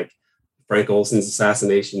issues like Frank Olson's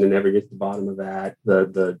assassination and never get to the bottom of that,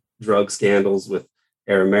 the drug scandals with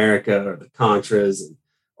Air America or the Contras and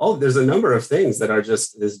there's a number of things that are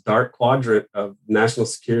just this dark quadrant of national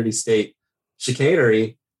security state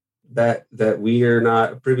chicanery that we are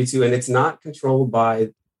not privy to, and it's not controlled by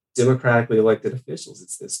democratically elected officials.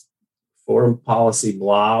 It's this foreign policy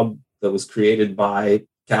blob that was created by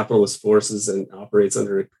capitalist forces and operates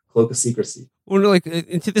under a cloak of secrecy. Well, like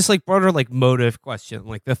into this like broader like motive question,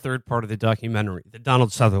 like the third part of the documentary, the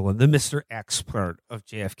Donald Sutherland, the Mr. X part of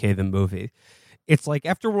JFK the movie. It's like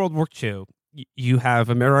after World War II, you have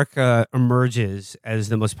America emerges as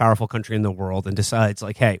the most powerful country in the world and decides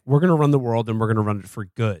like, hey, we're going to run the world and we're going to run it for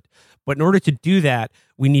good. But in order to do that,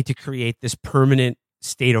 we need to create this permanent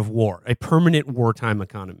state of war, a permanent wartime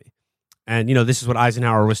economy. And, you know, this is what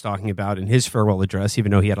Eisenhower was talking about in his farewell address,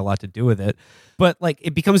 even though he had a lot to do with it. But like,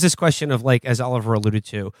 it becomes this question of like, as Oliver alluded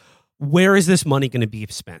to, where is this money going to be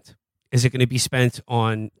spent? Is it going to be spent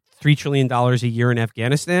on $3 trillion a year in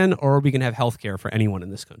Afghanistan, or are we going to have healthcare for anyone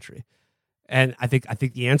in this country? And I think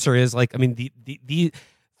the answer is like, I mean, the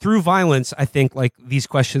through violence, I think like these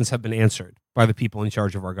questions have been answered by the people in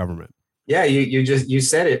charge of our government. Yeah, you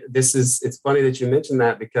said it. It's funny that you mentioned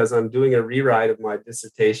that because I'm doing a rewrite of my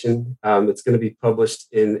dissertation. It's going to be published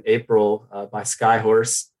in April by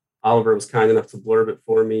Skyhorse. Oliver was kind enough to blurb it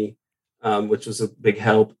for me, which was a big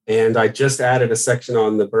help. And I just added a section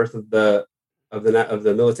on the birth of the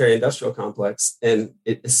military-industrial complex. And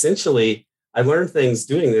it essentially, I learned things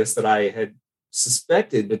doing this that I had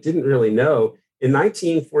suspected but didn't really know. In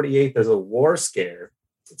 1948, there's a war scare.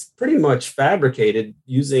 It's pretty much fabricated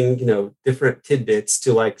using, different tidbits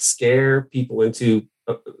to like scare people into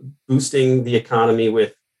boosting the economy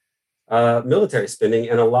with military spending.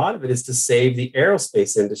 And a lot of it is to save the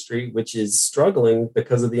aerospace industry, which is struggling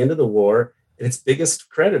because of the end of the war. And its biggest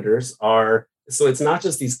creditors so it's not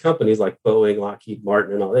just these companies like Boeing, Lockheed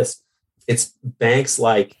Martin, and all this. It's banks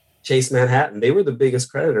like Chase Manhattan. They were the biggest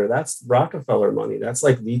creditor. That's Rockefeller money. That's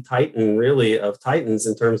like the titan, really, of titans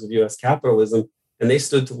in terms of U.S. capitalism. And they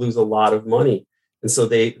stood to lose a lot of money. And so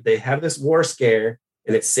they have this war scare,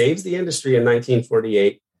 and it saves the industry in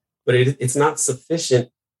 1948, but it's not sufficient.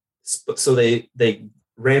 So they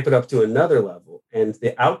ramp it up to another level. And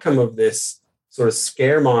the outcome of this sort of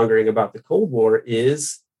scaremongering about the Cold War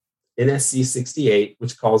is NSC 68,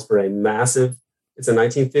 which calls for it's a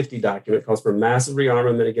 1950 document, calls for massive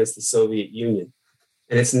rearmament against the Soviet Union.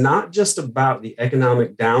 And it's not just about the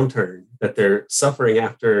economic downturn that they're suffering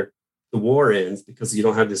after the war ends because you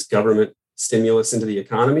don't have this government stimulus into the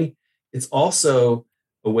economy. It's also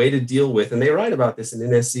a way to deal with, and they write about this in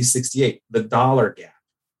NSC 68, the dollar gap,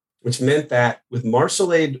 which meant that with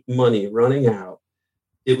Marshall Aid money running out,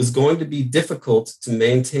 it was going to be difficult to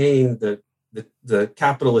maintain the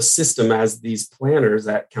capitalist system as these planners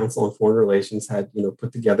at Council on Foreign Relations had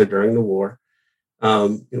put together during the war,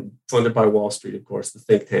 funded by Wall Street, of course, the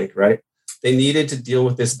think tank, right? They needed to deal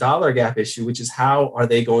with this dollar gap issue, which is how are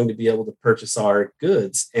they going to be able to purchase our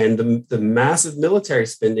goods? And the massive military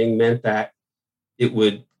spending meant that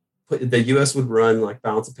the U.S. would run like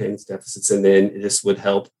balance of payments deficits, and then this would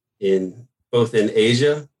help in both in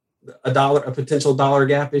Asia, a potential dollar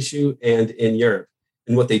gap issue, and in Europe.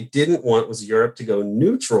 And what they didn't want was Europe to go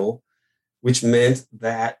neutral, which meant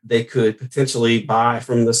that they could potentially buy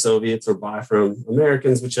from the Soviets or buy from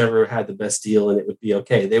Americans, whichever had the best deal, and it would be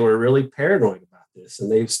okay. They were really paranoid about this,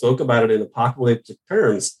 and they spoke about it in apocalyptic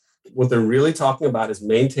terms. What they're really talking about is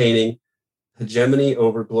maintaining hegemony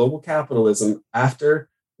over global capitalism after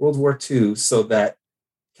World War II so that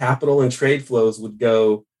capital and trade flows would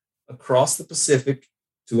go across the Pacific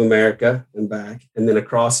to America and back, and then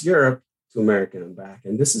across Europe to America and back.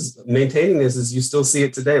 And maintaining this as you still see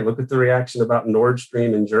it today. Look at the reaction about Nord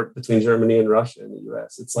Stream and between Germany and Russia and the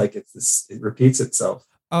US. It's like it repeats itself.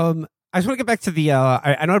 I just want to get back to the,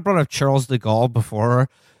 I know I brought up Charles de Gaulle before,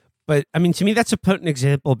 but I mean, to me, that's a potent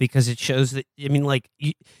example because it shows that, I mean, like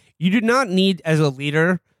you do not need as a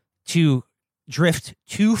leader to drift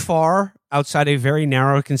too far outside a very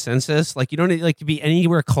narrow consensus. Like you don't need to be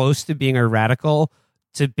anywhere close to being a radical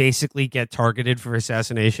to basically get targeted for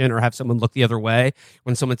assassination or have someone look the other way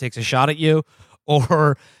when someone takes a shot at you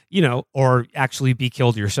or actually be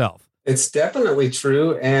killed yourself. It's definitely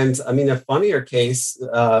true. And I mean, a funnier case,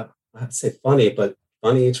 I'd say funny, but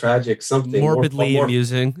funny, tragic, something morbidly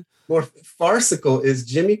amusing, more farcical is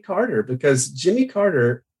Jimmy Carter, because Jimmy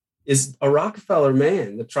Carter is a Rockefeller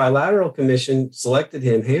man. The Trilateral Commission selected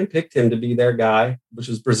him, handpicked him to be their guy, which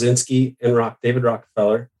was Brzezinski and David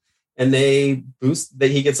Rockefeller. And he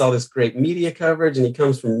gets all this great media coverage, and he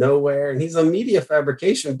comes from nowhere, and he's a media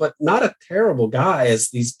fabrication, but not a terrible guy as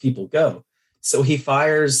these people go. So he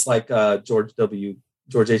fires like George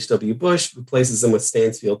H.W. Bush, replaces him with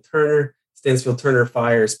Stansfield Turner. Stansfield Turner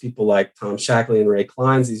fires people like Tom Shackley and Ray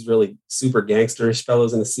Kleins, these really super gangsterish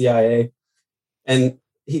fellows in the CIA. And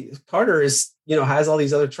Carter is, has all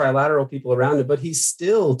these other trilateral people around him, but he's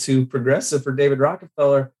still too progressive for David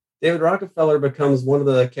Rockefeller. David Rockefeller becomes one of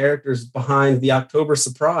the characters behind the October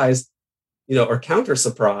surprise, or counter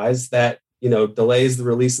surprise that, delays the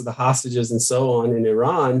release of the hostages and so on in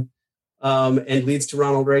Iran, and leads to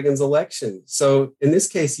Ronald Reagan's election. So in this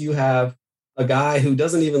case, you have a guy who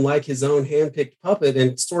doesn't even like his own handpicked puppet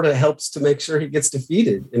and sort of helps to make sure he gets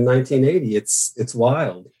defeated in 1980. It's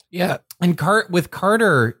wild. Yeah. And with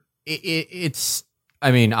Carter, it's,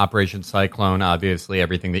 Operation Cyclone, obviously,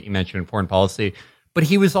 everything that you mentioned in foreign policy, but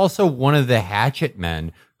he was also one of the hatchet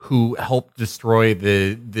men who helped destroy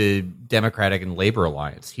the Democratic and Labor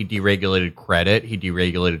Alliance. He deregulated credit. He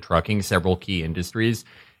deregulated trucking, several key industries.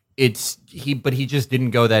 But he just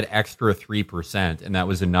didn't go that extra 3%, and that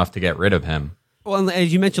was enough to get rid of him. Well,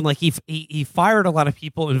 as you mentioned, like he fired a lot of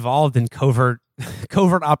people involved in covert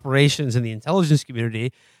operations in the intelligence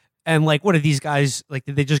community. And like, what did these guys, like,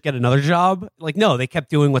 did they just get another job? Like, no, they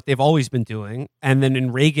kept doing what they've always been doing. And then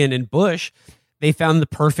in Reagan and Bush, they found the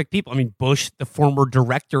perfect people. Bush, the former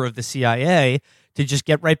director of the CIA, to just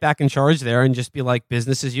get right back in charge there and just be like,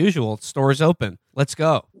 business as usual. Stores open. Let's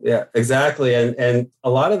go. Yeah, exactly. And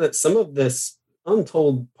a lot of that, some of this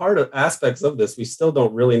untold aspects of this, we still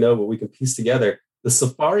don't really know, but we can piece together. The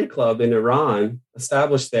Safari Club in Iran,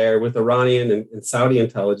 established there with Iranian and Saudi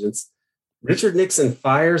intelligence, Richard Nixon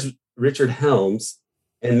fires Richard Helms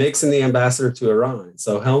and makes him the ambassador to Iran.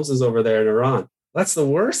 So Helms is over there in Iran. That's the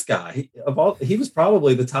worst guy. He was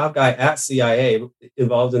probably the top guy at CIA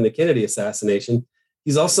involved in the Kennedy assassination.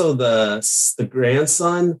 He's also the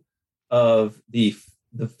grandson of the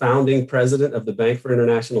founding president of the Bank for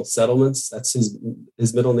International Settlements. That's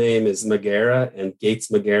his middle name is Magera, and Gates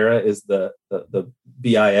Magera is the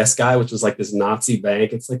BIS guy, which was like this Nazi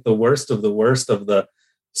bank. It's like the worst of the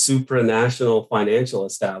supranational financial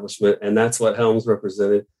establishment, and that's what Helms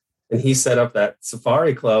represented. And he set up that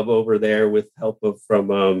Safari Club over there with help from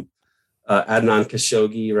Adnan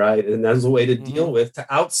Khashoggi, right? And that was a way to deal with, to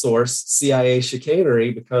outsource CIA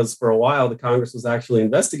chicanery, because for a while the Congress was actually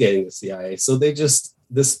investigating the CIA. So they just,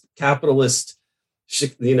 this capitalist,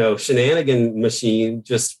 shenanigan machine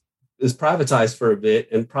just is privatized for a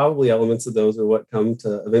bit, and probably elements of those are what come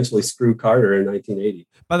to eventually screw Carter in 1980.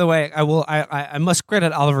 By the way, I must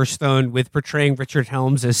credit Oliver Stone with portraying Richard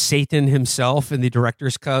Helms as Satan himself in the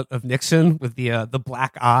director's cut of Nixon with the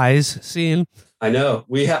black eyes scene. I know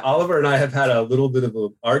Oliver and I have had a little bit of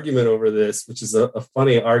an argument over this, which is a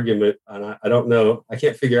funny argument, and I don't know. I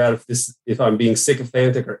can't figure out if I'm being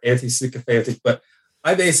sycophantic or anti-sycophantic, but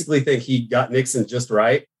I basically think he got Nixon just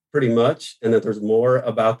right, pretty much, and that there's more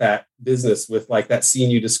about that business with like that scene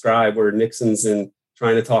you described where Nixon's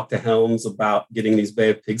trying to talk to Helms about getting these Bay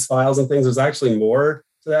of Pigs files and things. There's actually more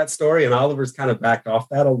to that story, and Oliver's kind of backed off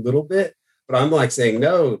that a little bit, but I'm like saying,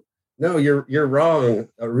 no, you're wrong.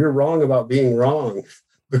 You're wrong about being wrong,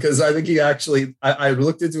 because I think he actually, I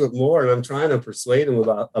looked into it more, and I'm trying to persuade him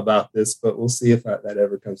about this, but we'll see if that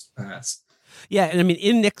ever comes to pass. Yeah, and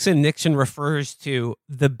in Nixon refers to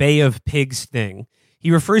the Bay of Pigs thing. He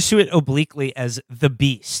refers to it obliquely as the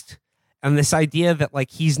beast. And this idea that like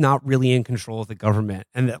he's not really in control of the government,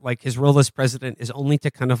 and that like his role as president is only to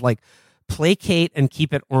kind of like placate and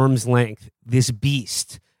keep at arm's length this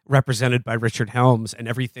beast represented by Richard Helms, and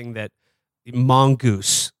everything that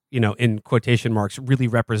mongoose, in quotation marks, really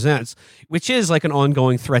represents, which is like an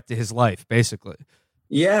ongoing threat to his life, basically.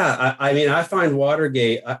 Yeah, I find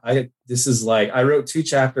Watergate. I wrote 2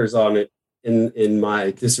 chapters on it in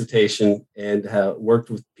my dissertation, and worked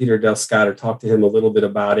with Peter Del Scotter, talked to him a little bit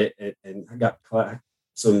about it, and I got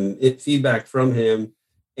some feedback from him.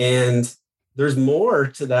 And there's more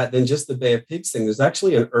to that than just the Bay of Pigs thing. There's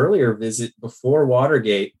actually an earlier visit before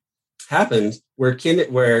Watergate happened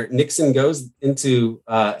where Nixon goes into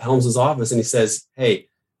Helms's office and he says, "Hey,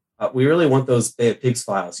 we really want those Bay of Pigs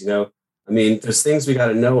files, there's things we got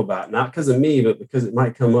to know about, not because of me, but because it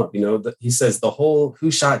might come up." He says the whole "who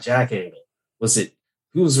shot Jack" angle.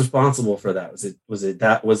 Who was responsible for that? Was it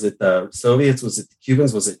the Soviets? Was it the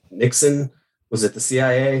Cubans? Was it Nixon? Was it the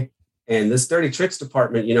CIA? And this dirty tricks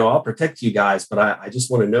department, I'll protect you guys, but I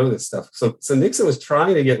just want to know this stuff. So Nixon was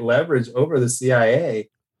trying to get leverage over the CIA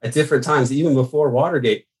at different times, even before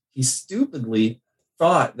Watergate. He stupidly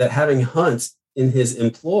thought that having Hunt in his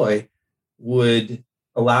employ would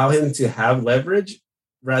allow him to have leverage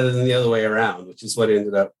rather than the other way around, which is what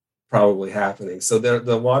ended up probably happening. So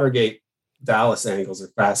the Watergate Dallas angles are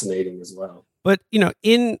fascinating as well. But,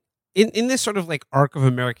 in this sort of like arc of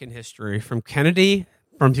American history, from Kennedy,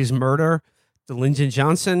 from his murder, to Lyndon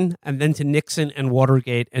Johnson, and then to Nixon and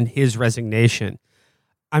Watergate and his resignation.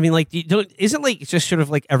 I mean, like, isn't like it's just sort of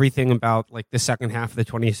like everything about like the second half of the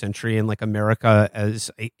 20th century and like America as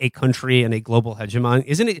a country and a global hegemon?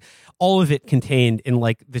 Isn't it all of it contained in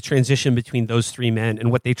like the transition between those three men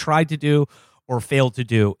and what they tried to do or failed to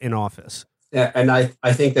do in office? Yeah, and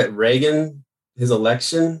I think that Reagan, his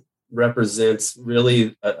election, represents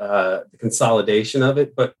really the consolidation of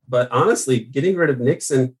it. But honestly, getting rid of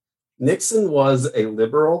Nixon was a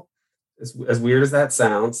liberal, as weird as that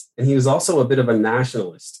sounds, and he was also a bit of a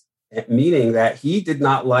nationalist, meaning that he did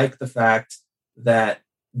not like the fact that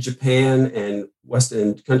Japan and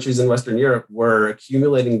Western countries in Western Europe were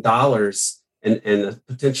accumulating dollars and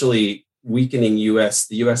potentially weakening the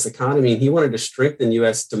U.S. economy. And he wanted to strengthen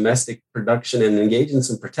U.S. domestic production and engage in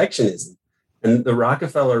some protectionism. And the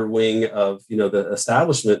Rockefeller wing of, the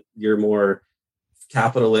establishment, your more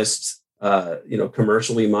capitalist,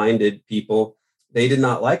 commercially minded people, they did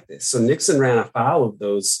not like this. So Nixon ran afoul of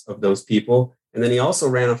those people. And then he also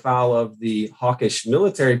ran afoul of the hawkish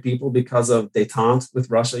military people because of détente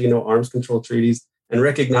with Russia, arms control treaties, and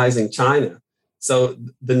recognizing China. So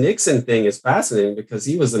the Nixon thing is fascinating because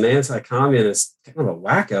he was an anti-communist, kind of a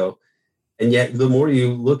wacko. And yet the more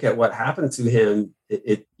you look at what happened to him,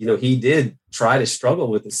 he did try to struggle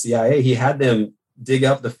with the CIA. He had them dig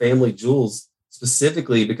up the family jewels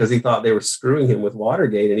specifically because he thought they were screwing him with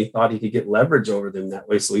Watergate, and he thought he could get leverage over them that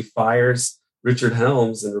way. So he fires Richard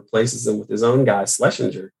Helms and replaces him with his own guy,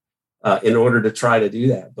 Schlesinger, in order to try to do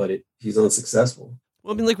that. But he's unsuccessful.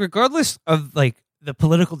 Well, I mean, like, regardless of like the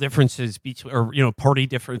political differences between, or party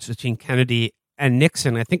differences between Kennedy and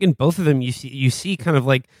Nixon, I think in both of them you see kind of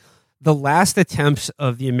like the last attempts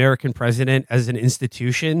of the American president as an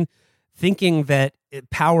institution, thinking that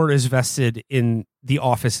power is vested in the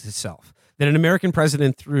office itself. That an American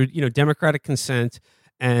president, through democratic consent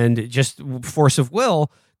and just force of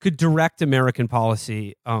will, could direct American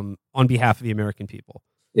policy on behalf of the American people.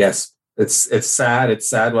 Yes, it's sad. It's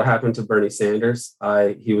sad what happened to Bernie Sanders.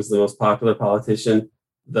 He was the most popular politician.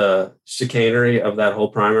 The chicanery of that whole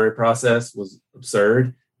primary process was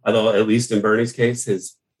absurd. Although, at least in Bernie's case,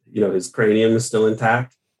 his cranium is still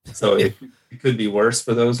intact. So it could be worse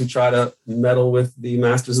for those who try to meddle with the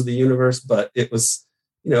masters of the universe. But it was,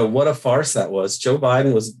 what a farce that was. Joe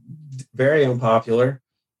Biden was very unpopular.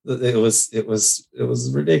 It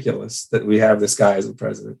was ridiculous that we have this guy as a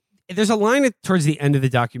president. There's a line towards the end of the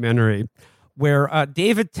documentary where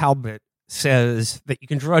David Talbot says that you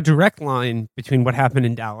can draw a direct line between what happened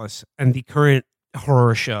in Dallas and the current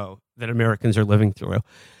horror show that Americans are living through.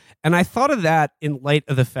 And I thought of that in light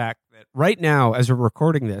of the fact that right now, as we're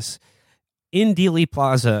recording this, in Dealey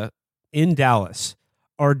Plaza in Dallas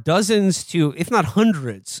are dozens to, if not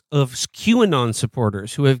hundreds, of QAnon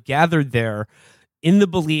supporters who have gathered there in the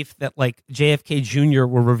belief that like JFK Jr.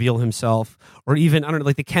 will reveal himself, or even, I don't know,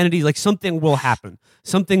 like the Kennedy, like something will happen,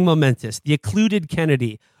 something momentous. The occluded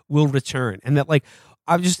Kennedy will return. And that like,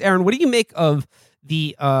 Aaron, what do you make of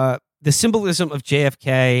the symbolism of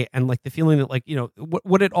JFK and like the feeling that like,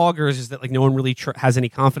 what it augurs is that like no one really has any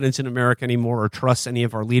confidence in America anymore or trusts any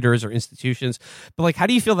of our leaders or institutions. But like, how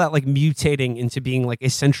do you feel that like mutating into being like a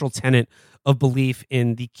central tenet of belief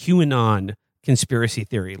in the QAnon conspiracy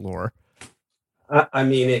theory lore? I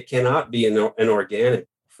mean, it cannot be an organic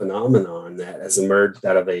phenomenon that has emerged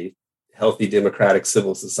out of a healthy democratic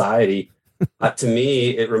civil society. To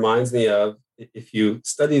me, it reminds me of, if you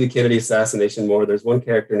study the Kennedy assassination more, there's one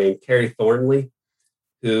character named Kerry Thornley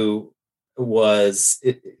who was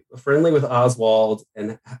friendly with Oswald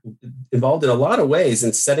and involved in a lot of ways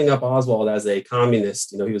in setting up Oswald as a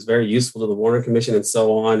communist. He was very useful to the Warren Commission and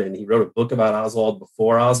so on. And he wrote a book about Oswald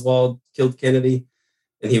before Oswald killed Kennedy.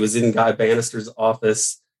 And he was in Guy Bannister's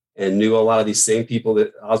office and knew a lot of these same people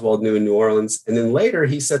that Oswald knew in New Orleans. And then later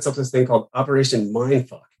he sets up this thing called Operation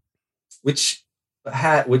Mindfuck, which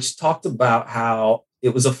talked about how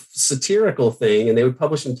it was a satirical thing, and they would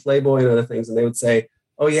publish in Playboy and other things, and they would say,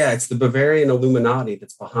 oh yeah, it's the Bavarian Illuminati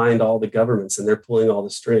that's behind all the governments, and they're pulling all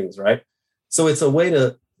the strings, right? So it's a way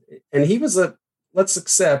to, and he was let's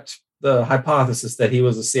accept the hypothesis that he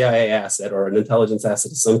was a CIA asset or an intelligence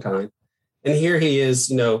asset of some kind. And here he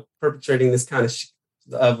is, perpetrating this kind of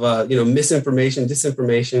misinformation,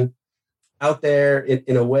 disinformation out there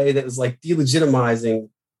in a way that was like delegitimizing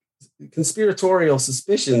conspiratorial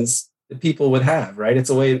suspicions that people would have, right? It's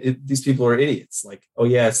a way these people are idiots. Like, oh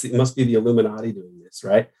yeah, it must be the Illuminati doing this,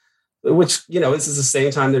 right? Which, this is the same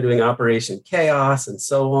time they're doing Operation Chaos and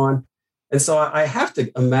so on. And so I have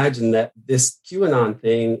to imagine that this QAnon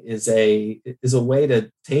thing is a way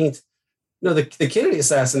to taint. The Kennedy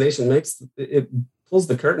assassination pulls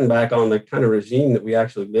the curtain back on the kind of regime that we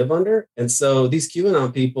actually live under. And so these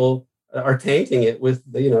QAnon people are tainting it with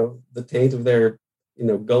the taint of their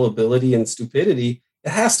gullibility and stupidity. It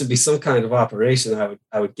has to be some kind of operation,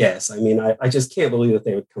 I would guess. I mean, I just can't believe that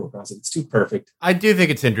they would come across it. It's too perfect. I do think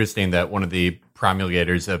it's interesting that one of the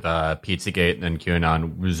promulgators of Pizzagate and then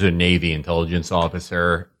QAnon was a Navy intelligence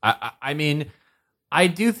officer. I mean, I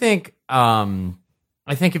do think,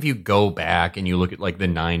 I think if you go back and you look at like the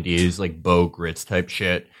 90s, like Bo Gritz type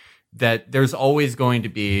shit, that there's always going to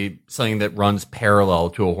be something that runs parallel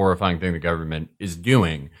to a horrifying thing the government is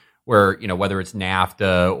doing, where, whether it's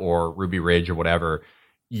NAFTA or Ruby Ridge or whatever,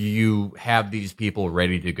 you have these people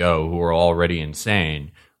ready to go who are already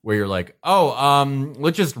insane, where you're like,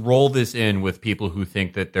 let's just roll this in with people who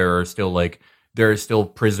think that there are still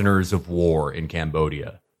prisoners of war in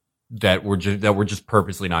Cambodia that we're just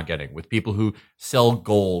purposely not getting, with people who sell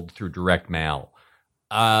gold through direct mail.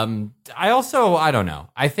 I don't know.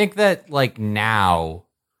 I think that like now,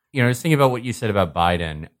 just thinking about what you said about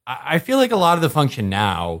Biden, I feel like a lot of the function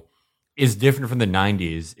now is different from the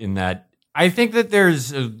 90s in that I think that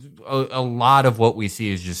there's a lot of what we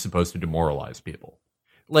see is just supposed to demoralize people.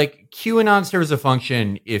 Like QAnon serves a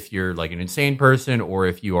function if you're like an insane person or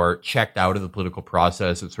if you are checked out of the political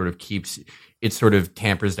process. It sort of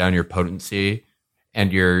tampers down your potency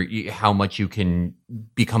and how much you can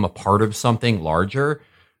become a part of something larger.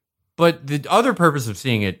 But the other purpose of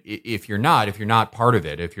seeing it, if you're not part of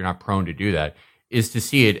it, if you're not prone to do that, is to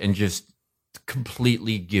see it and just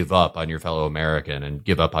completely give up on your fellow American and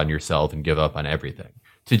give up on yourself and give up on everything,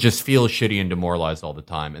 to just feel shitty and demoralized all the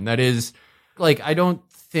time. And that is like, I don't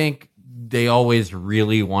think they always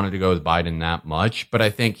really wanted to go with Biden that much, but I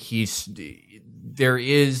think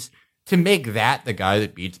to make that the guy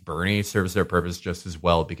that beats Bernie serves their purpose just as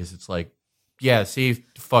well, because it's like, yeah, see,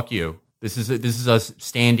 fuck you. This is us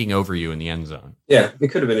standing over you in the end zone. Yeah, it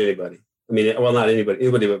could have been anybody. I mean, well, not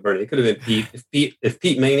anybody but Bernie. It could have been Pete. If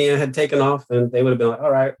Pete Mania had taken off, then they would have been like,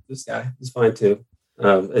 all right, this guy is fine too.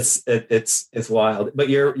 It's wild. But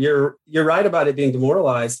you're right about it being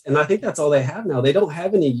demoralized, and I think that's all they have now. They don't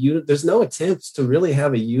have any. There's no attempts to really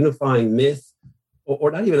have a unifying myth,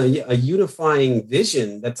 or not even a unifying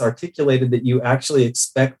vision that's articulated that you actually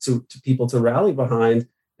expect to people to rally behind.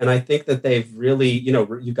 And I think that they've really,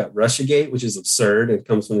 you've got Russiagate, which is absurd and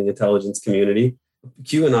comes from the intelligence community.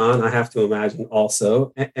 QAnon, I have to imagine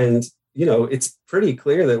also. And it's pretty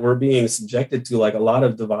clear that we're being subjected to like a lot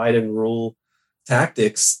of divide and rule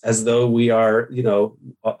tactics as though we are,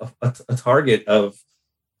 a target of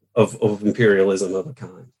imperialism of a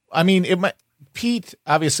kind. I mean, Pete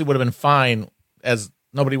obviously would have been fine, as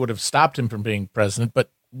nobody would have stopped him from being president.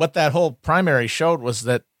 But what that whole primary showed was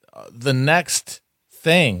that the next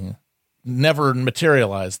thing never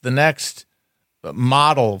materialized. The next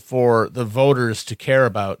model for the voters to care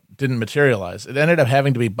about didn't materialize. It ended up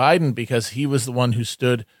having to be Biden because he was the one who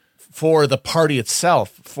stood for the party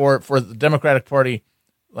itself, for the Democratic Party,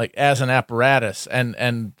 like as an apparatus,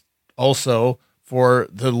 and also for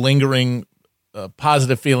the lingering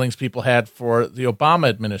positive feelings people had for the Obama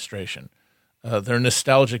administration, their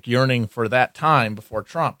nostalgic yearning for that time before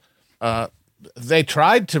Trump. They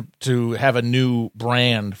tried to have a new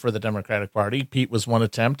brand for the Democratic Party. Pete was one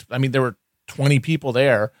attempt. I mean, there were 20 people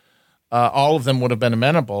there. All of them would have been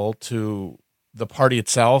amenable to the party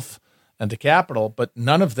itself and to Capitol, but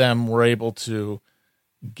none of them were able to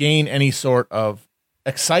gain any sort of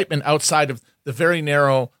excitement outside of the very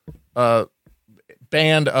narrow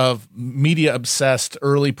band of media-obsessed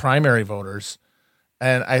early primary voters.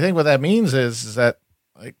 And I think what that means is that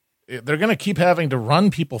like they're going to keep having to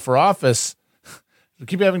run people for office,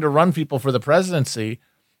 keep having to run people for the presidency,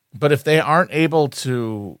 but if they aren't able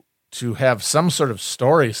to have some sort of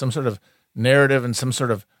story, some sort of narrative, and some sort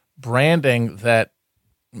of branding that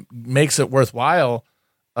makes it worthwhile,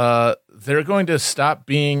 they're going to stop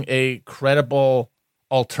being a credible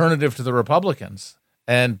alternative to the Republicans.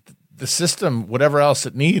 And the system, whatever else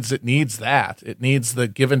it needs that. It needs the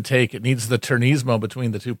give and take. It needs the turnismo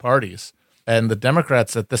between the two parties. And the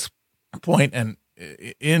Democrats at this point, and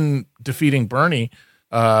in defeating Bernie,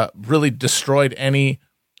 really destroyed any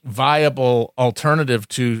viable alternative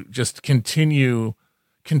to just continual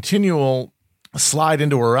slide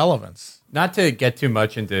into irrelevance. Not to get too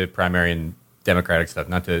much into primary and Democratic stuff,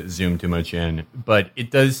 not to zoom too much in, but it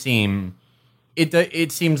does seem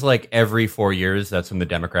it seems like every 4 years that's when the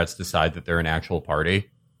Democrats decide that they're an actual party.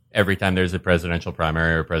 Every time there's a presidential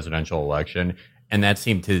primary or presidential election, and that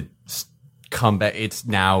seemed to come back. It's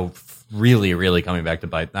now really, really coming back to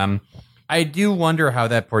bite them. I do wonder how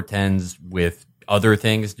that portends with other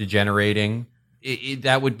things degenerating.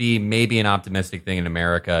 That would be maybe an optimistic thing in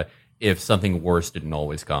America if something worse didn't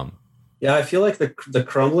always come. Yeah, I feel like the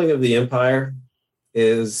crumbling of the empire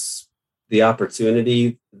is the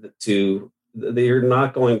opportunity to, you're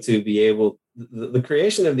not going to be able, the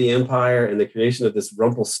creation of the empire and the creation of this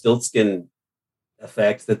Rumpelstiltskin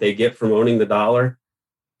effect that they get from owning the dollar,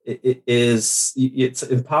 it's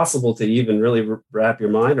impossible to even really wrap your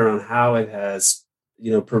mind around how it has,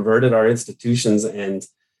 perverted our institutions and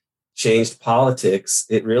changed politics.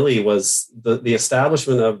 It really was the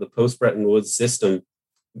establishment of the post-Bretton Woods system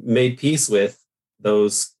made peace with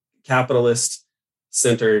those capitalist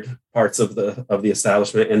centered parts of the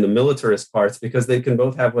establishment and the militarist parts, because they can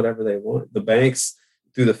both have whatever they want. The banks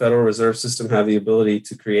through the Federal Reserve System have the ability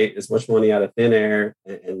to create as much money out of thin air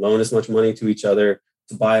and loan as much money to each other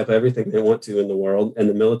to buy up everything they want to in the world. And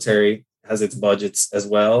the military has its budgets as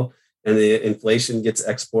well. And the inflation gets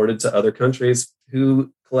exported to other countries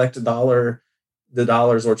who collect the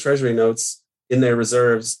dollars or treasury notes in their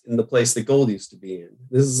reserves in the place that gold used to be in.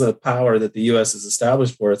 This is a power that the U.S. has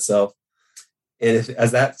established for itself. And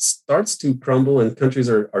as that starts to crumble and countries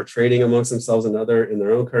are trading amongst themselves in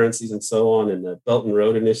their own currencies and so on, and the Belt and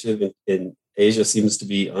Road Initiative in Asia seems to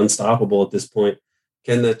be unstoppable at this point,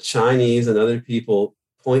 can the Chinese and other people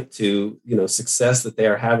point to success that they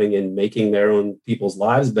are having in making their own people's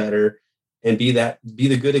lives better and be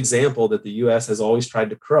the good example that the U.S. has always tried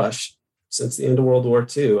to crush since the end of World War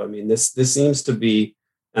II? I mean, this seems to be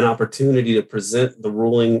an opportunity to present the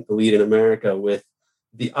ruling elite in America with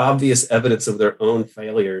the obvious evidence of their own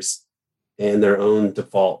failures and their own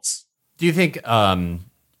defaults. Do you think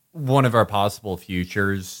one of our possible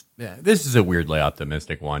futures, this is a weirdly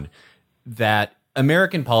optimistic one, that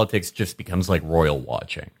American politics just becomes like royal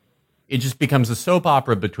watching? It just becomes a soap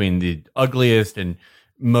opera between the ugliest and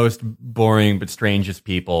most boring but strangest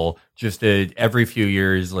people, just every few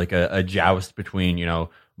years, like a joust between,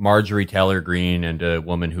 Marjorie Taylor Greene and a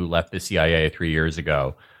woman who left the CIA 3 years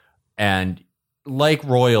ago. And like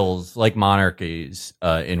royals, like monarchies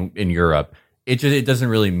in Europe, it doesn't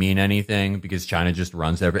really mean anything because China just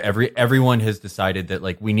runs everyone has decided that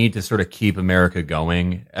like we need to sort of keep America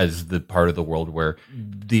going as the part of the world where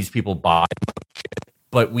these people buy,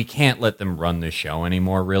 but we can't let them run the show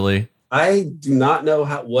anymore, really. I do not know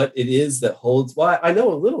what it is that holds. Well, I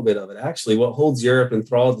know a little bit of it actually. What holds Europe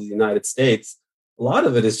enthralled to the United States, a lot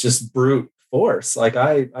of it is just brute force. Like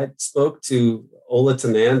I spoke to Ola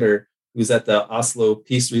Tanander, who's at the Oslo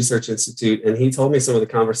Peace Research Institute, and he told me some of the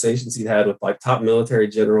conversations he'd had with like top military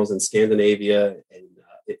generals in Scandinavia and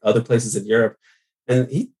other places in Europe. And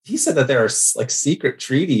he said that there are like secret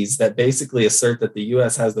treaties that basically assert that the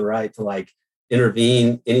U.S. has the right to like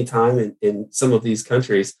intervene anytime in some of these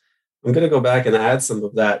countries. I'm going to go back and add some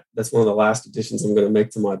of that. That's one of the last additions I'm going to make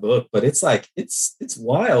to my book. But it's like, it's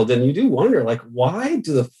wild. And you do wonder, like, why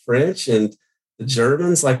do the French and the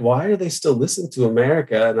Germans, like, why do they still listen to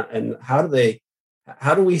America? And how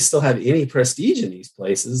do we still have any prestige in these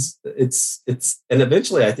places? And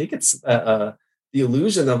eventually I think it's the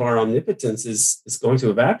illusion of our omnipotence is going to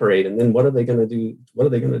evaporate. And then what are they going to do? What are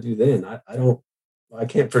they going to do then? I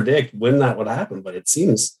can't predict when that would happen, but it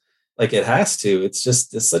seems like it has to. It's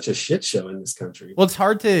such a shit show in this country. Well, it's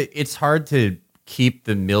hard to keep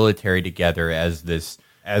the military together as this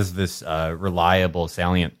reliable,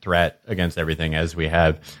 salient threat against everything as we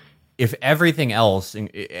have. If everything else,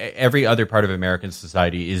 every other part of American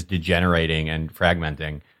society is degenerating and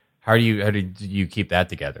fragmenting, how do you keep that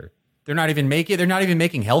together? They're not even making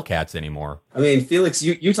Hellcats anymore. I mean, Felix,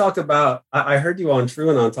 you talked about. I heard you on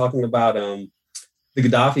TrueAnon talking about the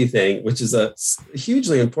Gaddafi thing, which is a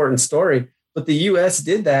hugely important story. But the U.S.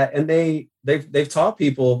 did that, and they've taught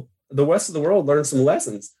people. The rest of the world learned some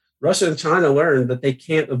lessons. Russia and China learned that they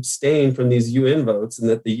can't abstain from these UN votes, and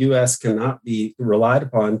that the U.S. cannot be relied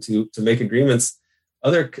upon to make agreements.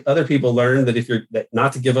 Other people learned that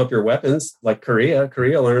not to give up your weapons, like Korea.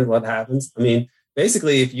 Korea learned what happens. I mean,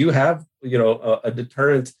 basically, if you have a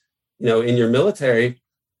deterrent, in your military,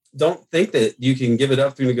 don't think that you can give it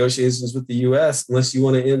up through negotiations with the U.S. unless you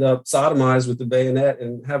want to end up sodomized with the bayonet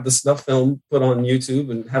and have the snuff film put on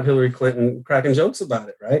YouTube and have Hillary Clinton cracking jokes about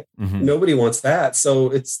it, right? Mm-hmm. Nobody wants that.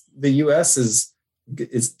 So it's the U.S. is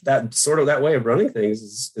that sort of that way of running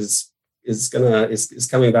things is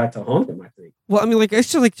coming back to haunt them, I think. Well, I mean, like, I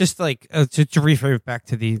still to reframe it back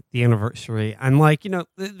to the anniversary. I'm like,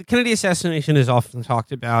 the Kennedy assassination is often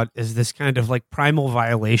talked about as this kind of like primal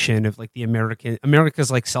violation of like the America's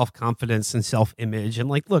like self-confidence and self-image. And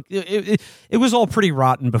like, look, it was all pretty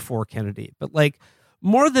rotten before Kennedy, but like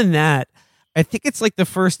more than that, I think it's like the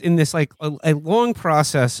first in this like a long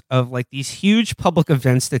process of like these huge public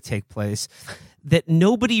events that take place that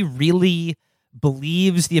nobody really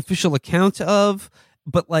believes the official account of,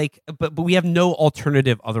 but we have no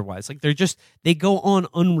alternative otherwise. Like they go on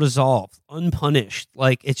unresolved, unpunished.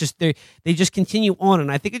 Like it's just they just continue on,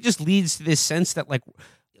 and I think it just leads to this sense that, like,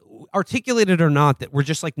 articulated or not, that we're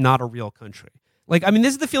just like not a real country. Like, I mean,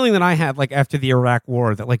 this is the feeling that I had, like, after the Iraq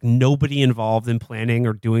War, that like nobody involved in planning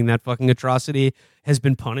or doing that fucking atrocity has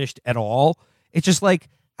been punished at all. It's just like,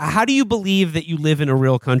 how do you believe that you live in a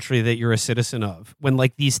real country that you're a citizen of when,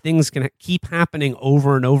 like, these things can keep happening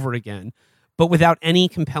over and over again, but without any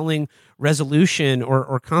compelling resolution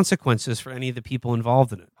or consequences for any of the people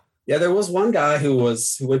involved in it? Yeah, there was one guy who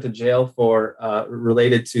went to jail for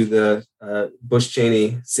related to the Bush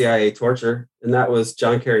Cheney CIA torture, and that was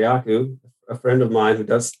John Kiriakou, a friend of mine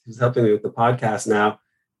who's helping me with the podcast now.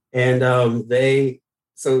 And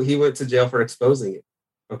so he went to jail for exposing it.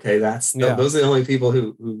 Okay, those are the only people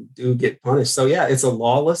who do get punished. So yeah, it's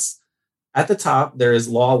at the top, there is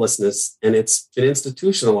lawlessness, and it's been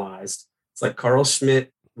institutionalized. It's like Carl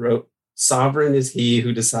Schmitt wrote, "Sovereign is he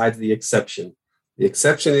who decides the exception. The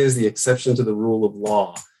exception is the exception to the rule of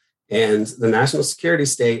law." And the national security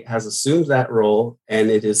state has assumed that role, and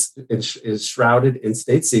it is shrouded in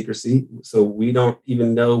state secrecy. So we don't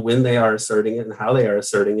even know when they are asserting it and how they are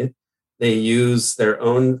asserting it. They use their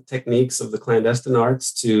own techniques of the clandestine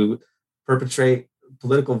arts to perpetrate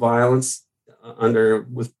political violence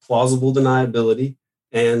with plausible deniability.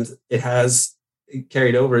 And it has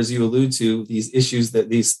carried over, as you allude to, these issues,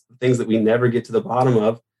 these things that we never get to the bottom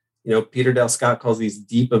of. You know, Peter Dale Scott calls these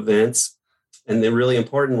deep events. And the really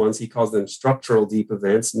important ones, he calls them structural deep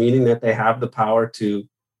events, meaning that they have the power to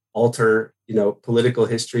alter, political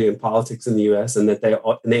history and politics in the U.S., and that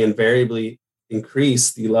they invariably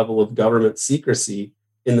increase the level of government secrecy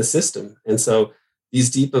in the system. And so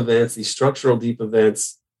these deep events, these structural deep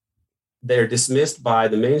events, they're dismissed by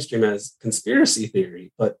the mainstream as conspiracy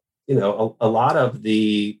theory. But, a lot of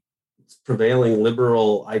the prevailing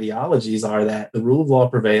liberal ideologies are that the rule of law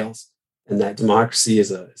prevails, and that democracy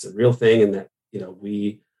is a real thing, and that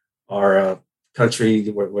we are a country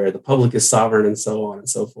where the public is sovereign, and so on and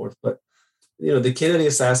so forth. But the Kennedy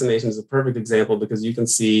assassination is a perfect example, because you can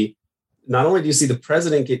see, not only do you see the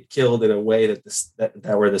president get killed in a way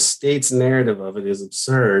that where the state's narrative of it is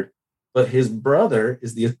absurd, but his brother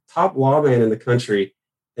is the top lawman in the country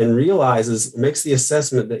and makes the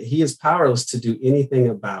assessment that he is powerless to do anything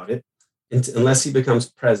about it unless he becomes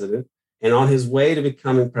president. And on his way to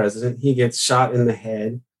becoming president, he gets shot in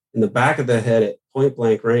the back of the head at point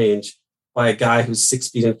blank range by a guy who's 6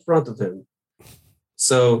 feet in front of him.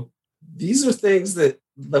 So these are things that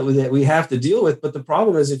we have to deal with. But the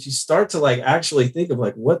problem is, if you start to actually think of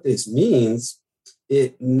what this means,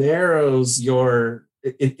 it narrows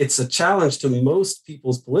it's a challenge to most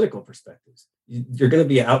people's political perspectives. You're going to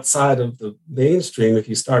be outside of the mainstream if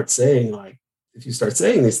you start saying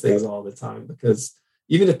these things all the time, because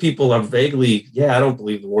even if people are vaguely, I don't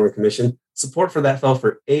believe the Warren Commission, support for that fell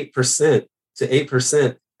for 8% to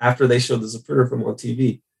 8% after they showed the Zapruder film on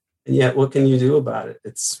TV. And yet, what can you do about it?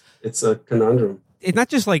 It's a conundrum. It's not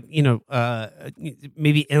just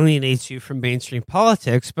maybe alienates you from mainstream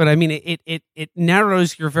politics, but I mean, it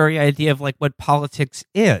narrows your very idea of what politics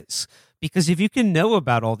is. Because if you can know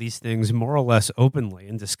about all these things more or less openly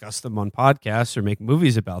and discuss them on podcasts or make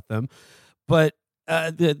movies about them, but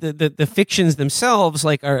the fictions themselves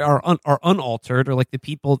are unaltered, or the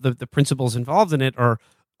people, the principles involved in it are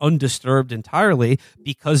undisturbed entirely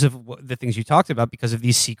because of the things you talked about, because of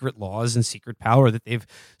these secret laws and secret power that they've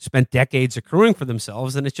spent decades accruing for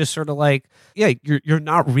themselves. And it's just sort of you're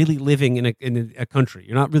not really living in a country.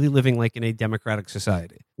 You're not really living in a democratic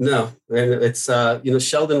society. No, and it's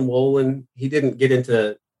Sheldon Wolin, he didn't get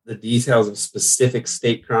into the details of specific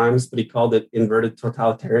state crimes, but he called it inverted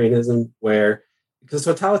totalitarianism, because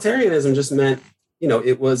totalitarianism just meant,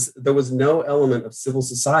 there was no element of civil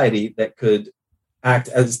society that could act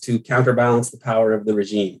as to counterbalance the power of the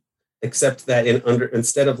regime, except that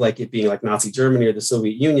instead of it being like Nazi Germany or the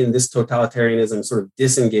Soviet Union, this totalitarianism sort of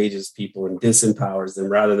disengages people and disempowers them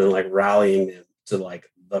rather than rallying them to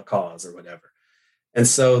the cause or whatever. And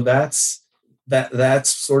so that's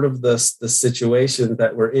sort of the situation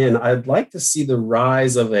that we're in. I'd like to see the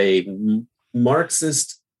rise of a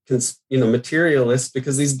Marxist, materialist,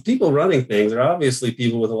 because these people running things are obviously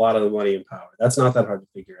people with a lot of the money and power. That's not that hard to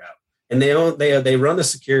figure out. And they run the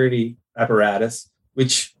security apparatus,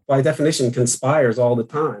 which by definition conspires all the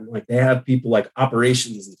time. They have people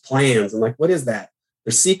operations and plans, and what is that?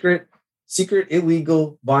 They're secret,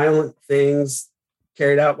 illegal, violent things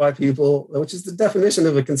carried out by people, which is the definition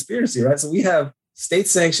of a conspiracy, right? So we have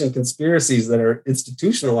state-sanctioned conspiracies that are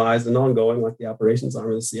institutionalized and ongoing, like the operations arm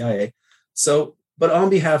of the CIA. So but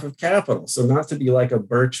on behalf of capital. So not to be like a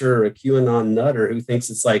Bircher or a QAnon nutter who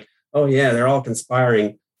thinks it's like, oh yeah, they're all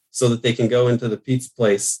conspiring so that they can go into the pizza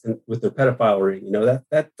place with their pedophile ring. You know,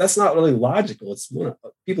 that's not really logical. It's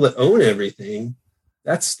people that own everything.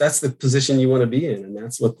 That's the position you want to be in, and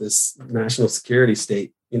that's what this national security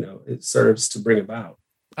state, it serves to bring about.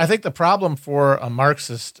 I think the problem for a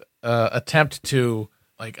Marxist attempt to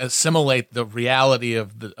like assimilate the reality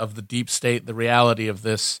of the deep state, the reality of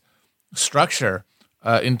this structure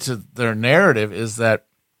into their narrative is that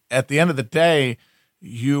at the end of the day,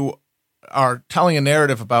 you are telling a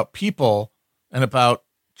narrative about people and about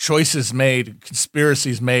choices made,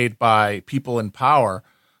 conspiracies made by people in power.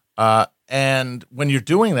 And when you're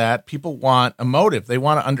doing that, people want a motive. They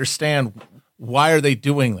want to understand, why are they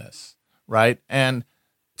doing this, right? And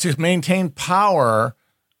to maintain power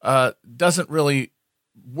doesn't really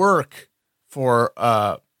work for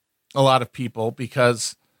a lot of people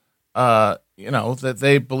because, that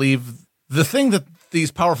they believe the thing that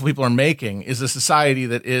these powerful people are making is a society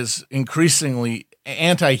that is increasingly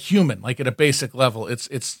anti-human, like at a basic level.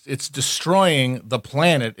 It's destroying the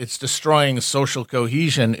planet. It's destroying social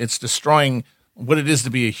cohesion. It's destroying what it is to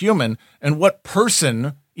be a human. And what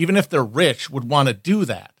person, even if they're rich, would want to do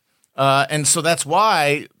that? And so that's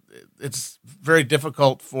why it's very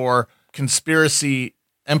difficult for conspiracy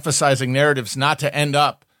emphasizing narratives not to end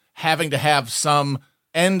up having to have some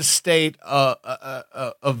end state,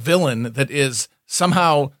 a villain that is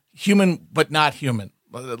somehow human but not human,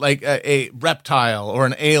 like a reptile or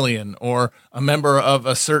an alien or a member of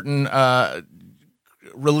a certain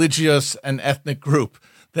religious and ethnic group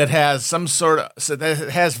that has that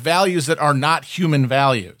has values that are not human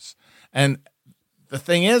values. And the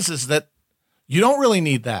thing is that you don't really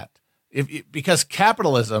need that because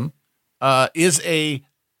capitalism is a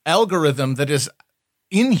algorithm that is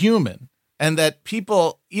inhuman, and that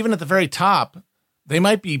people, even at the very top, they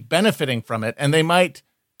might be benefiting from it, and they might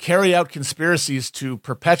carry out conspiracies to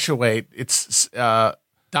perpetuate its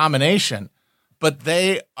domination, but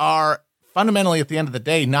they are fundamentally, at the end of the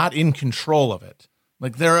day, not in control of it.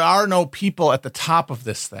 Like, there are no people at the top of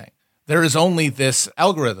this thing. There is only this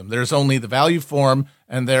algorithm. There's only the value form,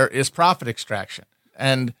 and there is profit extraction.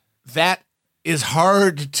 And that is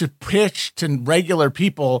hard to pitch to regular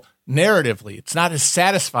people narratively. It's not as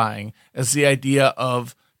satisfying as the idea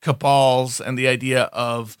of cabals and the idea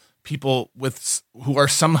of people who are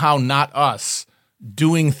somehow not us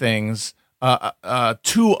doing things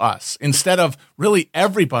to us, instead of really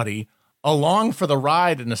everybody along for the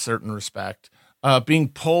ride in a certain respect, being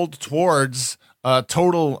pulled towards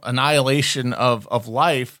total annihilation of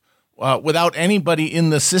life without anybody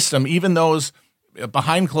in the system, even those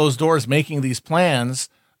behind closed doors making these plans,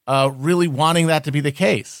 really wanting that to be the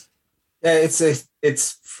case. Yeah,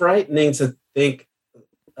 it's frightening to think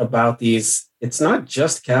about these. It's not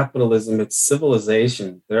just capitalism, it's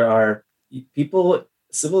civilization. There are people,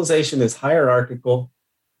 civilization is hierarchical,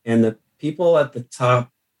 and the people at the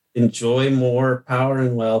top enjoy more power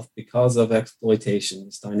and wealth because of exploitation,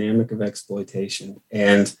 this dynamic of exploitation.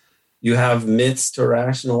 And you have myths to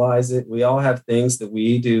rationalize it. We all have things that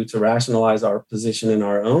we do to rationalize our position in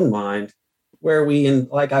our own mind, where I need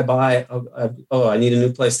a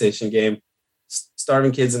new PlayStation game.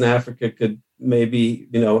 Starving kids in Africa could maybe,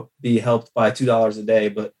 be helped by $2 a day,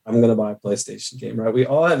 but I'm going to buy a PlayStation game, right? We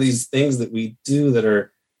all have these things that we do that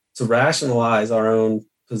are to rationalize our own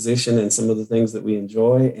position and some of the things that we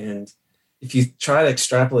enjoy. And if you try to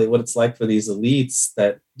extrapolate what it's like for these elites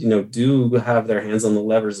that, do have their hands on the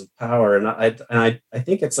levers of power, and I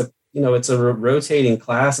think it's it's a rotating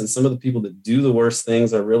class, and some of the people that do the worst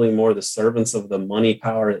things are really more the servants of the money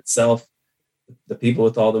power itself, the people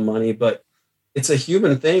with all the money. But it's a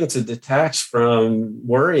human thing to detach from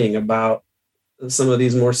worrying about some of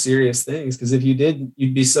these more serious things, because if you did,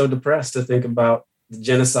 you'd be so depressed to think about the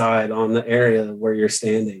genocide on the area where you're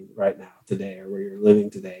standing right now today, or where you're living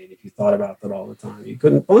today. And if you thought about that all the time, you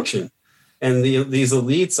couldn't function. And these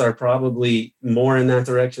elites are probably more in that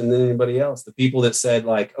direction than anybody else. The people that said,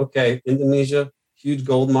 like, okay, Indonesia, huge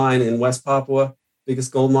gold mine in West Papua,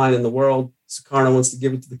 biggest gold mine in the world. Sukarno wants to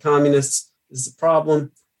give it to the communists. This is a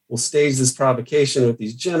problem. We'll stage this provocation with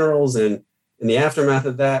these generals, and in the aftermath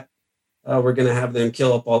of that, we're going to have them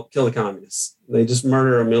kill the communists. They just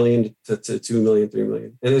murder 1 million to 2 million, 3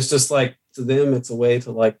 million. And it's just like, to them, it's a way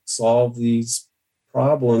to like solve these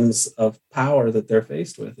problems of power that they're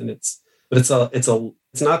faced with. And it's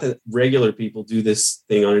not that regular people do this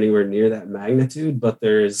thing on anywhere near that magnitude, but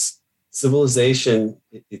there's civilization.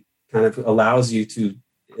 It kind of allows you to,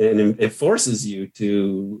 and it forces you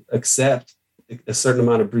to accept a certain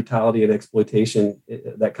amount of brutality and exploitation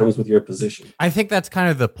that comes with your position. I think that's kind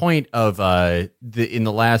of the point of in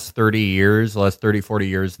the last 30 years, the last 30, 40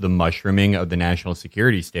 years, the mushrooming of the national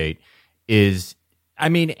security state is, I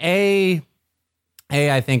mean, I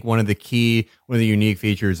think one of the unique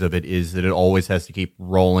features of it is that it always has to keep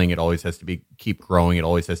rolling. It always has to keep growing. It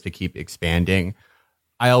always has to keep expanding.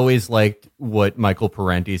 I always liked what Michael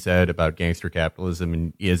Parenti said about gangster capitalism,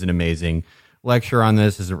 and he has an amazing lecture on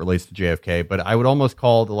this as it relates to JFK. But I would almost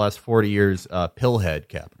call the last 40 years pillhead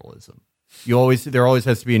capitalism. There always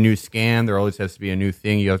has to be a new scam. There always has to be a new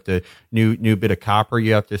thing. You have to new bit of copper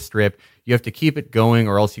you have to strip. You have to keep it going,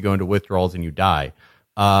 or else you go into withdrawals and you die.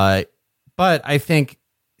 But I think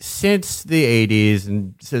since the 80s,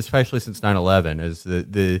 and especially since 9/11, as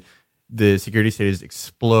the security state has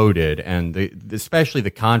exploded, and especially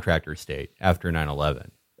the contractor state after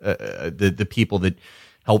 9/11, the people that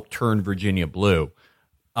helped turn Virginia blue,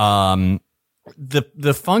 the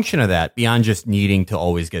function of that, beyond just needing to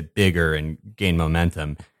always get bigger and gain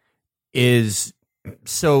momentum, is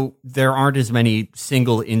so there aren't as many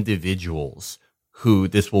single individuals who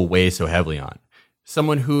this will weigh so heavily on.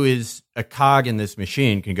 Someone who is a cog in this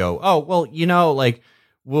machine can go, oh, well, like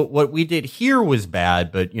what we did here was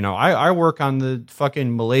bad, but I work on the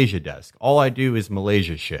fucking Malaysia desk. All I do is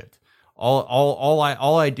Malaysia shit. All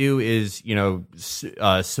I do is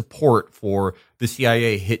support for the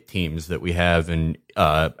CIA hit teams that we have in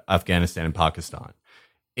Afghanistan and Pakistan.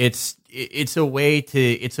 It's a way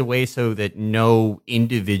so that no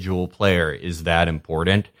individual player is that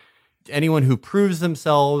important. Anyone who proves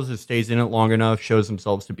themselves, who stays in it long enough, shows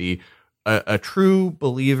themselves to be a true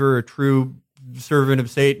believer, a true servant of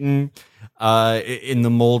Satan, in the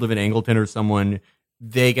mold of an Angleton or someone,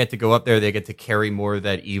 they get to go up there, they get to carry more of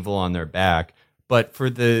that evil on their back. But for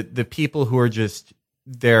the people who are just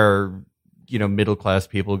they're middle class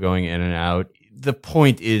people going in and out, the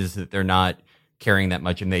point is that they're not carrying that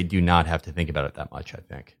much, and they do not have to think about it that much, I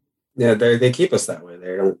think. Yeah, they keep us that way.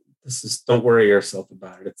 Don't worry yourself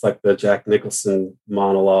about it. It's like the Jack Nicholson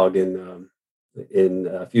monologue in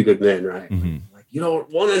A Few Good Men, right? Mm-hmm. Like, you don't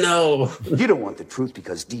want to know. You don't want the truth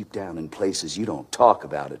because deep down in places you don't talk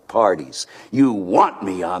about at parties, you want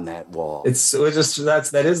me on that wall. That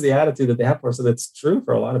is the attitude that they have for us, and it's true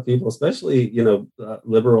for a lot of people, especially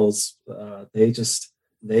liberals.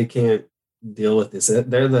 They can't deal with this.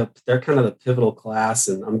 They're kind of the pivotal class,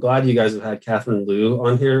 and I'm glad you guys have had Catherine Liu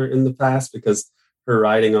on here in the past, because her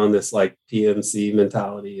writing on this like PMC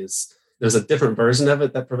mentality there's a different version of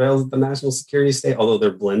it that prevails at the national security state, although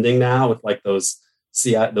they're blending now with like those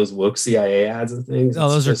woke CIA ads and things. Oh,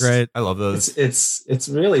 those are great. I love those. It's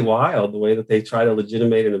really wild the way that they try to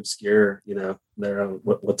legitimate and obscure, their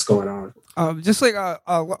what's going on. Just like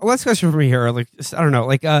last question for me here. Like, I don't know,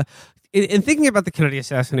 like in thinking about the Kennedy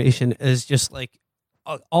assassination is just like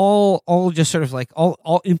all just sort of like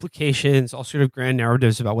all implications, all sort of grand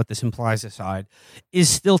narratives about what this implies aside, is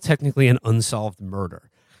still technically an unsolved murder.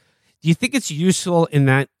 Do you think it's useful in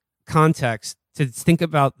that context to think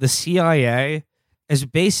about the CIA as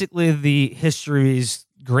basically the history's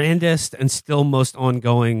grandest and still most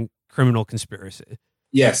ongoing criminal conspiracy?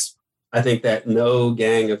 Yes. I think that no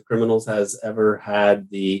gang of criminals has ever had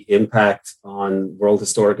the impact on world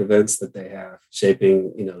historic events that they have,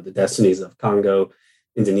 shaping, the destinies of Congo,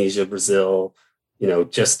 Indonesia, Brazil,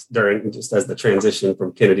 just as the transition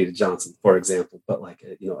from Kennedy to Johnson, for example, but like,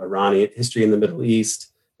 Iranian history in the Middle East.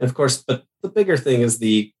 And of course, but the bigger thing is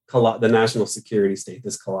the national security state,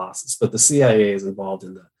 this colossus, but the CIA is involved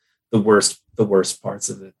in the worst parts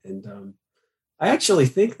of it. And I actually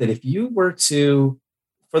think that if you were to,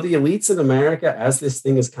 for the elites in America, as this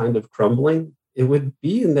thing is kind of crumbling, it would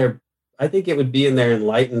be in their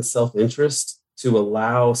enlightened self-interest to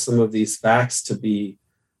allow some of these facts to be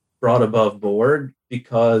brought above board,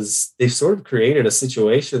 because they've sort of created a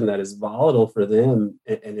situation that is volatile for them,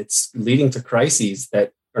 and it's leading to crises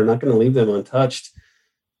that are not going to leave them untouched,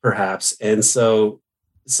 perhaps. And so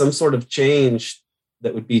some sort of change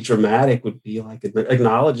that would be dramatic would be like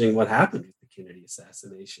acknowledging what happened with the Kennedy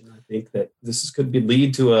assassination. I think that could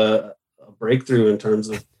lead to a breakthrough in terms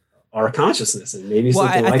of our consciousness, and maybe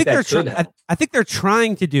something like that could happen. I think they're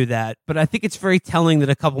trying to do that, but I think it's very telling that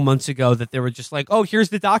a couple months ago that they were just like, oh, here's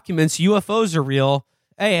the documents, UFOs are real.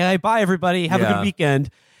 Hey, bye everybody, have a good weekend.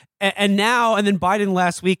 And then Biden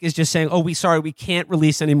last week is just saying, oh, we can't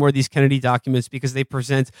release any more of these Kennedy documents because they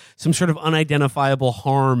present some sort of unidentifiable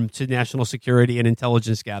harm to national security and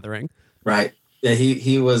intelligence gathering. Right. Yeah,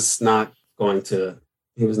 he was not going to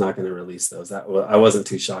release those. I wasn't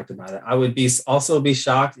too shocked about it. I would also be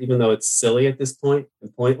shocked, even though it's silly at this point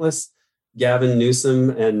and pointless, Gavin Newsom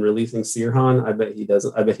and releasing Sirhan, I bet he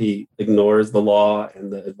doesn't. I bet he ignores the law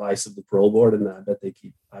and the advice of the parole board, and I bet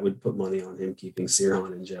I would put money on him keeping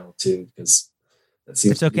Sirhan in jail too, because that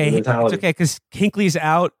seems It's okay. to be the mentality. It's okay because Hinckley's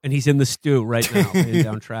out and he's in the stew right now, laying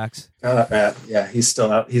down tracks. Yeah, he's still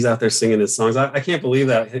out. He's out there singing his songs. I can't believe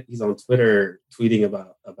that he's on Twitter tweeting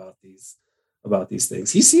about these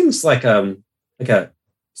things. He seems like a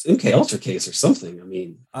MK Ultra case or something. I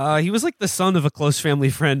mean, he was like the son of a close family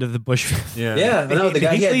friend of the Bush family. Yeah. No, the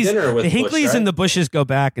guy he had dinner with. The Hinckleys Bush, right? and the Bushes go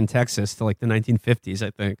back in Texas to like the 1950s,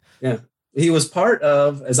 I think. Yeah, he was part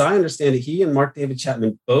of, as I understand it, he and Mark David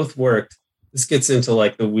Chapman both worked. This gets into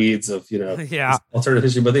like the weeds of alternative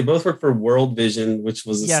history, but they both worked for World Vision, which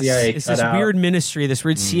was a CIA it's this weird ministry, this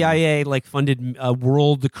weird CIA like funded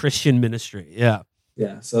World Christian ministry. Yeah.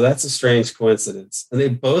 So that's a strange coincidence. And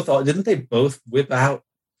didn't they both whip out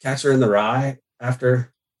Catcher in the Rye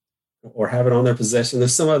after, or have it on their possession?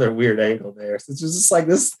 There's some other weird angle there. So it's just like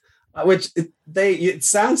this, it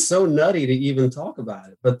sounds so nutty to even talk about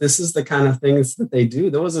it, but this is the kind of things that they do.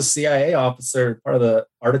 There was a CIA officer, part of the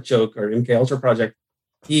Artichoke or MK Ultra project.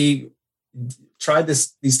 He tried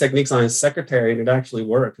these techniques on his secretary, and it actually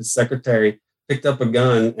worked. His secretary picked up a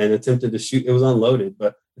gun and attempted to shoot. It was unloaded,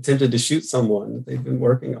 but attempted to shoot someone that they've been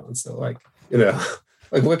working on. So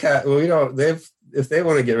if they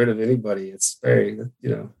want to get rid of anybody, it's very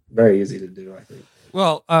easy to do, I think.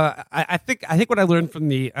 Well, I think what I learned from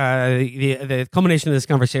the culmination of this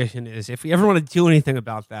conversation is, if we ever want to do anything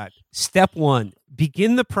about that, step one: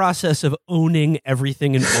 begin the process of owning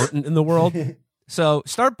everything important in the world. So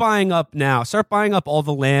start buying up now. Start buying up all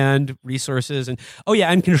the land, resources, and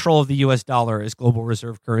control of the U.S. dollar as global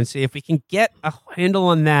reserve currency. If we can get a handle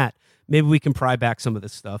on that, maybe we can pry back some of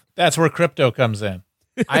this stuff. That's where crypto comes in.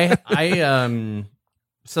 I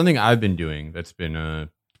something I've been doing that's been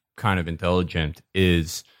kind of intelligent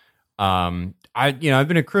is I've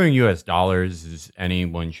been accruing US dollars, as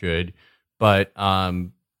anyone should, but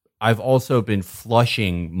I've also been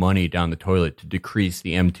flushing money down the toilet to decrease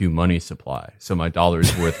the M2 money supply, so my dollar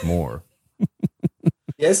is worth more.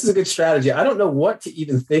 Yeah, this is a good strategy. I don't know what to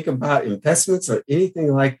even think about investments or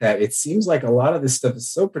anything like that. It seems like a lot of this stuff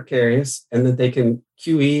is so precarious, and that they can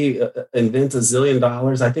QE invent $1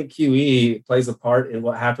 zillion. I think QE plays a part in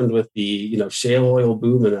what happened with the shale oil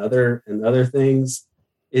boom and other things.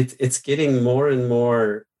 It's getting more and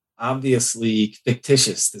more obviously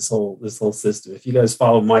fictitious, this whole system. If you guys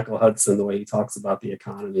follow Michael Hudson, the way he talks about the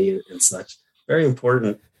economy and such, very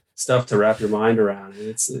important stuff to wrap your mind around.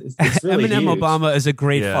 It's really Eminem huge. Obama is a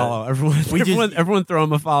great follow. Everyone throw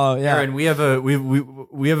him a follow. Yeah, Aaron, we have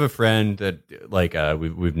a friend that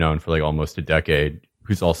we've known for like almost a decade,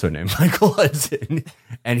 who's also named Michael Hudson,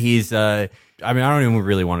 and he's I don't even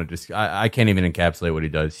really want to I can't even encapsulate what he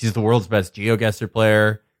does. He's the world's best GeoGuessr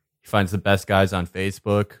player. He finds the best guys on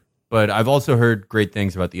Facebook. But I've also heard great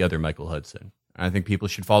things about the other Michael Hudson. I think people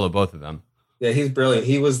should follow both of them. Yeah, he's brilliant.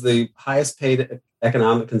 He was the highest paid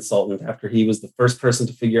economic consultant after he was the first person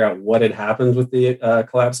to figure out what had happened with the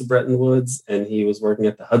collapse of Bretton Woods. And he was working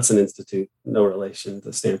at the Hudson Institute, no relation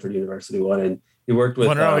to Stanford University one. And he worked with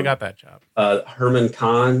he got that job. Herman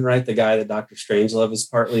Kahn, right? The guy that Dr. Strangelove is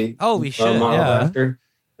partly modeled after.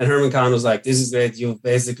 And Herman Kahn was like, "This is great. You've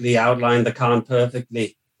basically outlined the Kahn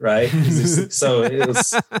perfectly," right? So it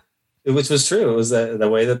was... Which was true. It was the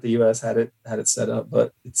way that the U.S. had it set up.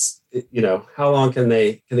 But how long can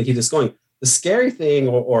they keep this going? The scary thing,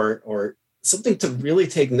 or something to really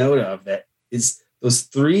take note of, that is those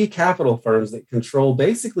three capital firms that control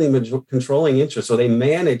basically controlling interests, or they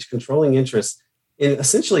manage controlling interests in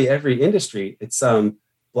essentially every industry. It's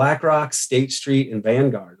BlackRock, State Street, and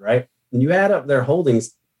Vanguard, right? When you add up their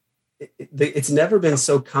holdings, it's never been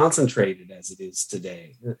so concentrated as it is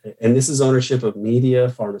today. And this is ownership of media,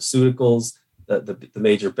 pharmaceuticals, the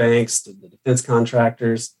major banks, the defense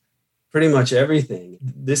contractors, pretty much everything.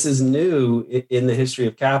 This is new in the history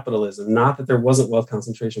of capitalism. Not that there wasn't wealth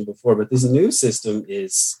concentration before, but this new system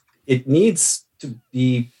needs to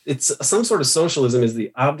be, it's some sort of socialism is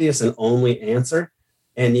the obvious and only answer.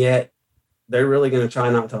 And yet they're really going to try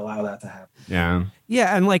not to allow that to happen. Yeah.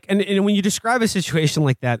 Yeah, and when you describe a situation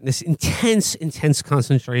like that, this intense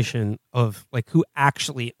concentration of like who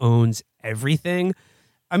actually owns everything,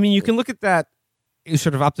 I mean, you can look at that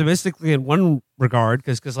sort of optimistically in one regard,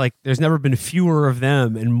 because like there's never been fewer of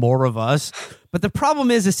them and more of us. But the problem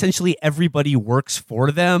is essentially everybody works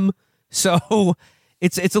for them, so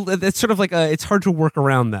it's sort of like it's hard to work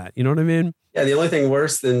around that. You know what I mean? Yeah, the only thing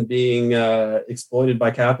worse than being exploited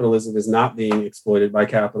by capitalism is not being exploited by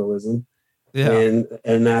capitalism. Yeah,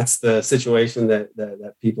 and that's the situation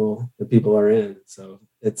that people are in. So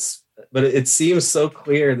it's but it seems so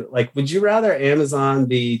clear that, like, would you rather Amazon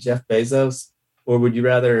be Jeff Bezos, or would you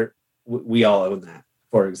rather we all own that,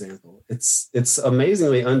 for example? It's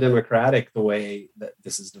amazingly undemocratic the way that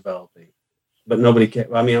this is developing, but nobody cares.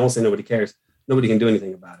 I mean, I won't say nobody cares. Nobody can do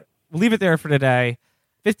anything about it. We'll leave it there for today.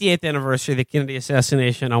 58th anniversary of the Kennedy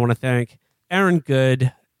assassination. I want to thank Aaron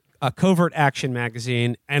Good, Covert Action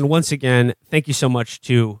Magazine, and once again, thank you so much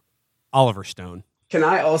to Oliver Stone. Can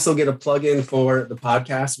I also get a plug-in for the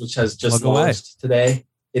podcast, which has just launched today?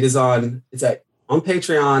 It's on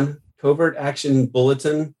Patreon, Covert Action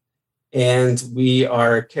Bulletin, and we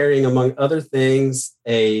are carrying, among other things,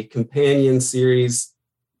 a companion series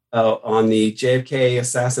on the JFK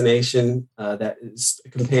assassination that is a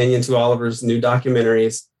companion to Oliver's new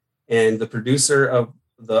documentaries. And the producer of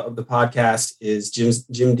the podcast is Jim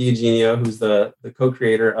DiEugenio, who's the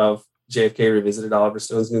co-creator of JFK Revisited, Oliver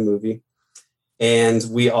Stone's new movie. And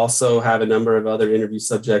we also have a number of other interview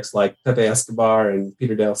subjects like Pepe Escobar and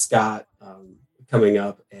Peter Dale Scott coming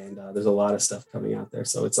up. And there's a lot of stuff coming out there.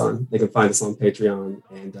 So they can find us on Patreon.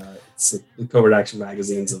 And the Covert Action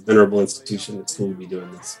Magazine's a venerable institution. It's cool to be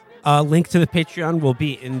doing this. Link to the Patreon will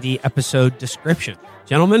be in the episode description.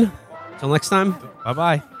 Gentlemen, until next time,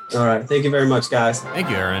 bye-bye. All right. Thank you very much, guys. Thank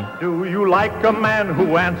you, Aaron. Do you like a man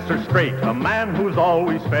who answers straight, a man who's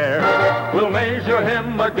always fair? We'll measure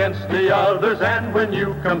him against the others, and when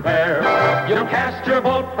you compare, you cast your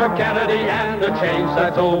vote for Kennedy and a change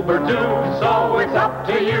that's overdue. So it's up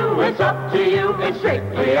to you, it's up to you, it's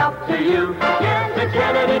strictly up to you. Yes, it's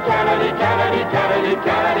Kennedy, Kennedy, Kennedy, Kennedy,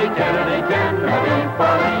 Kennedy, Kennedy, Kennedy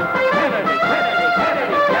for me.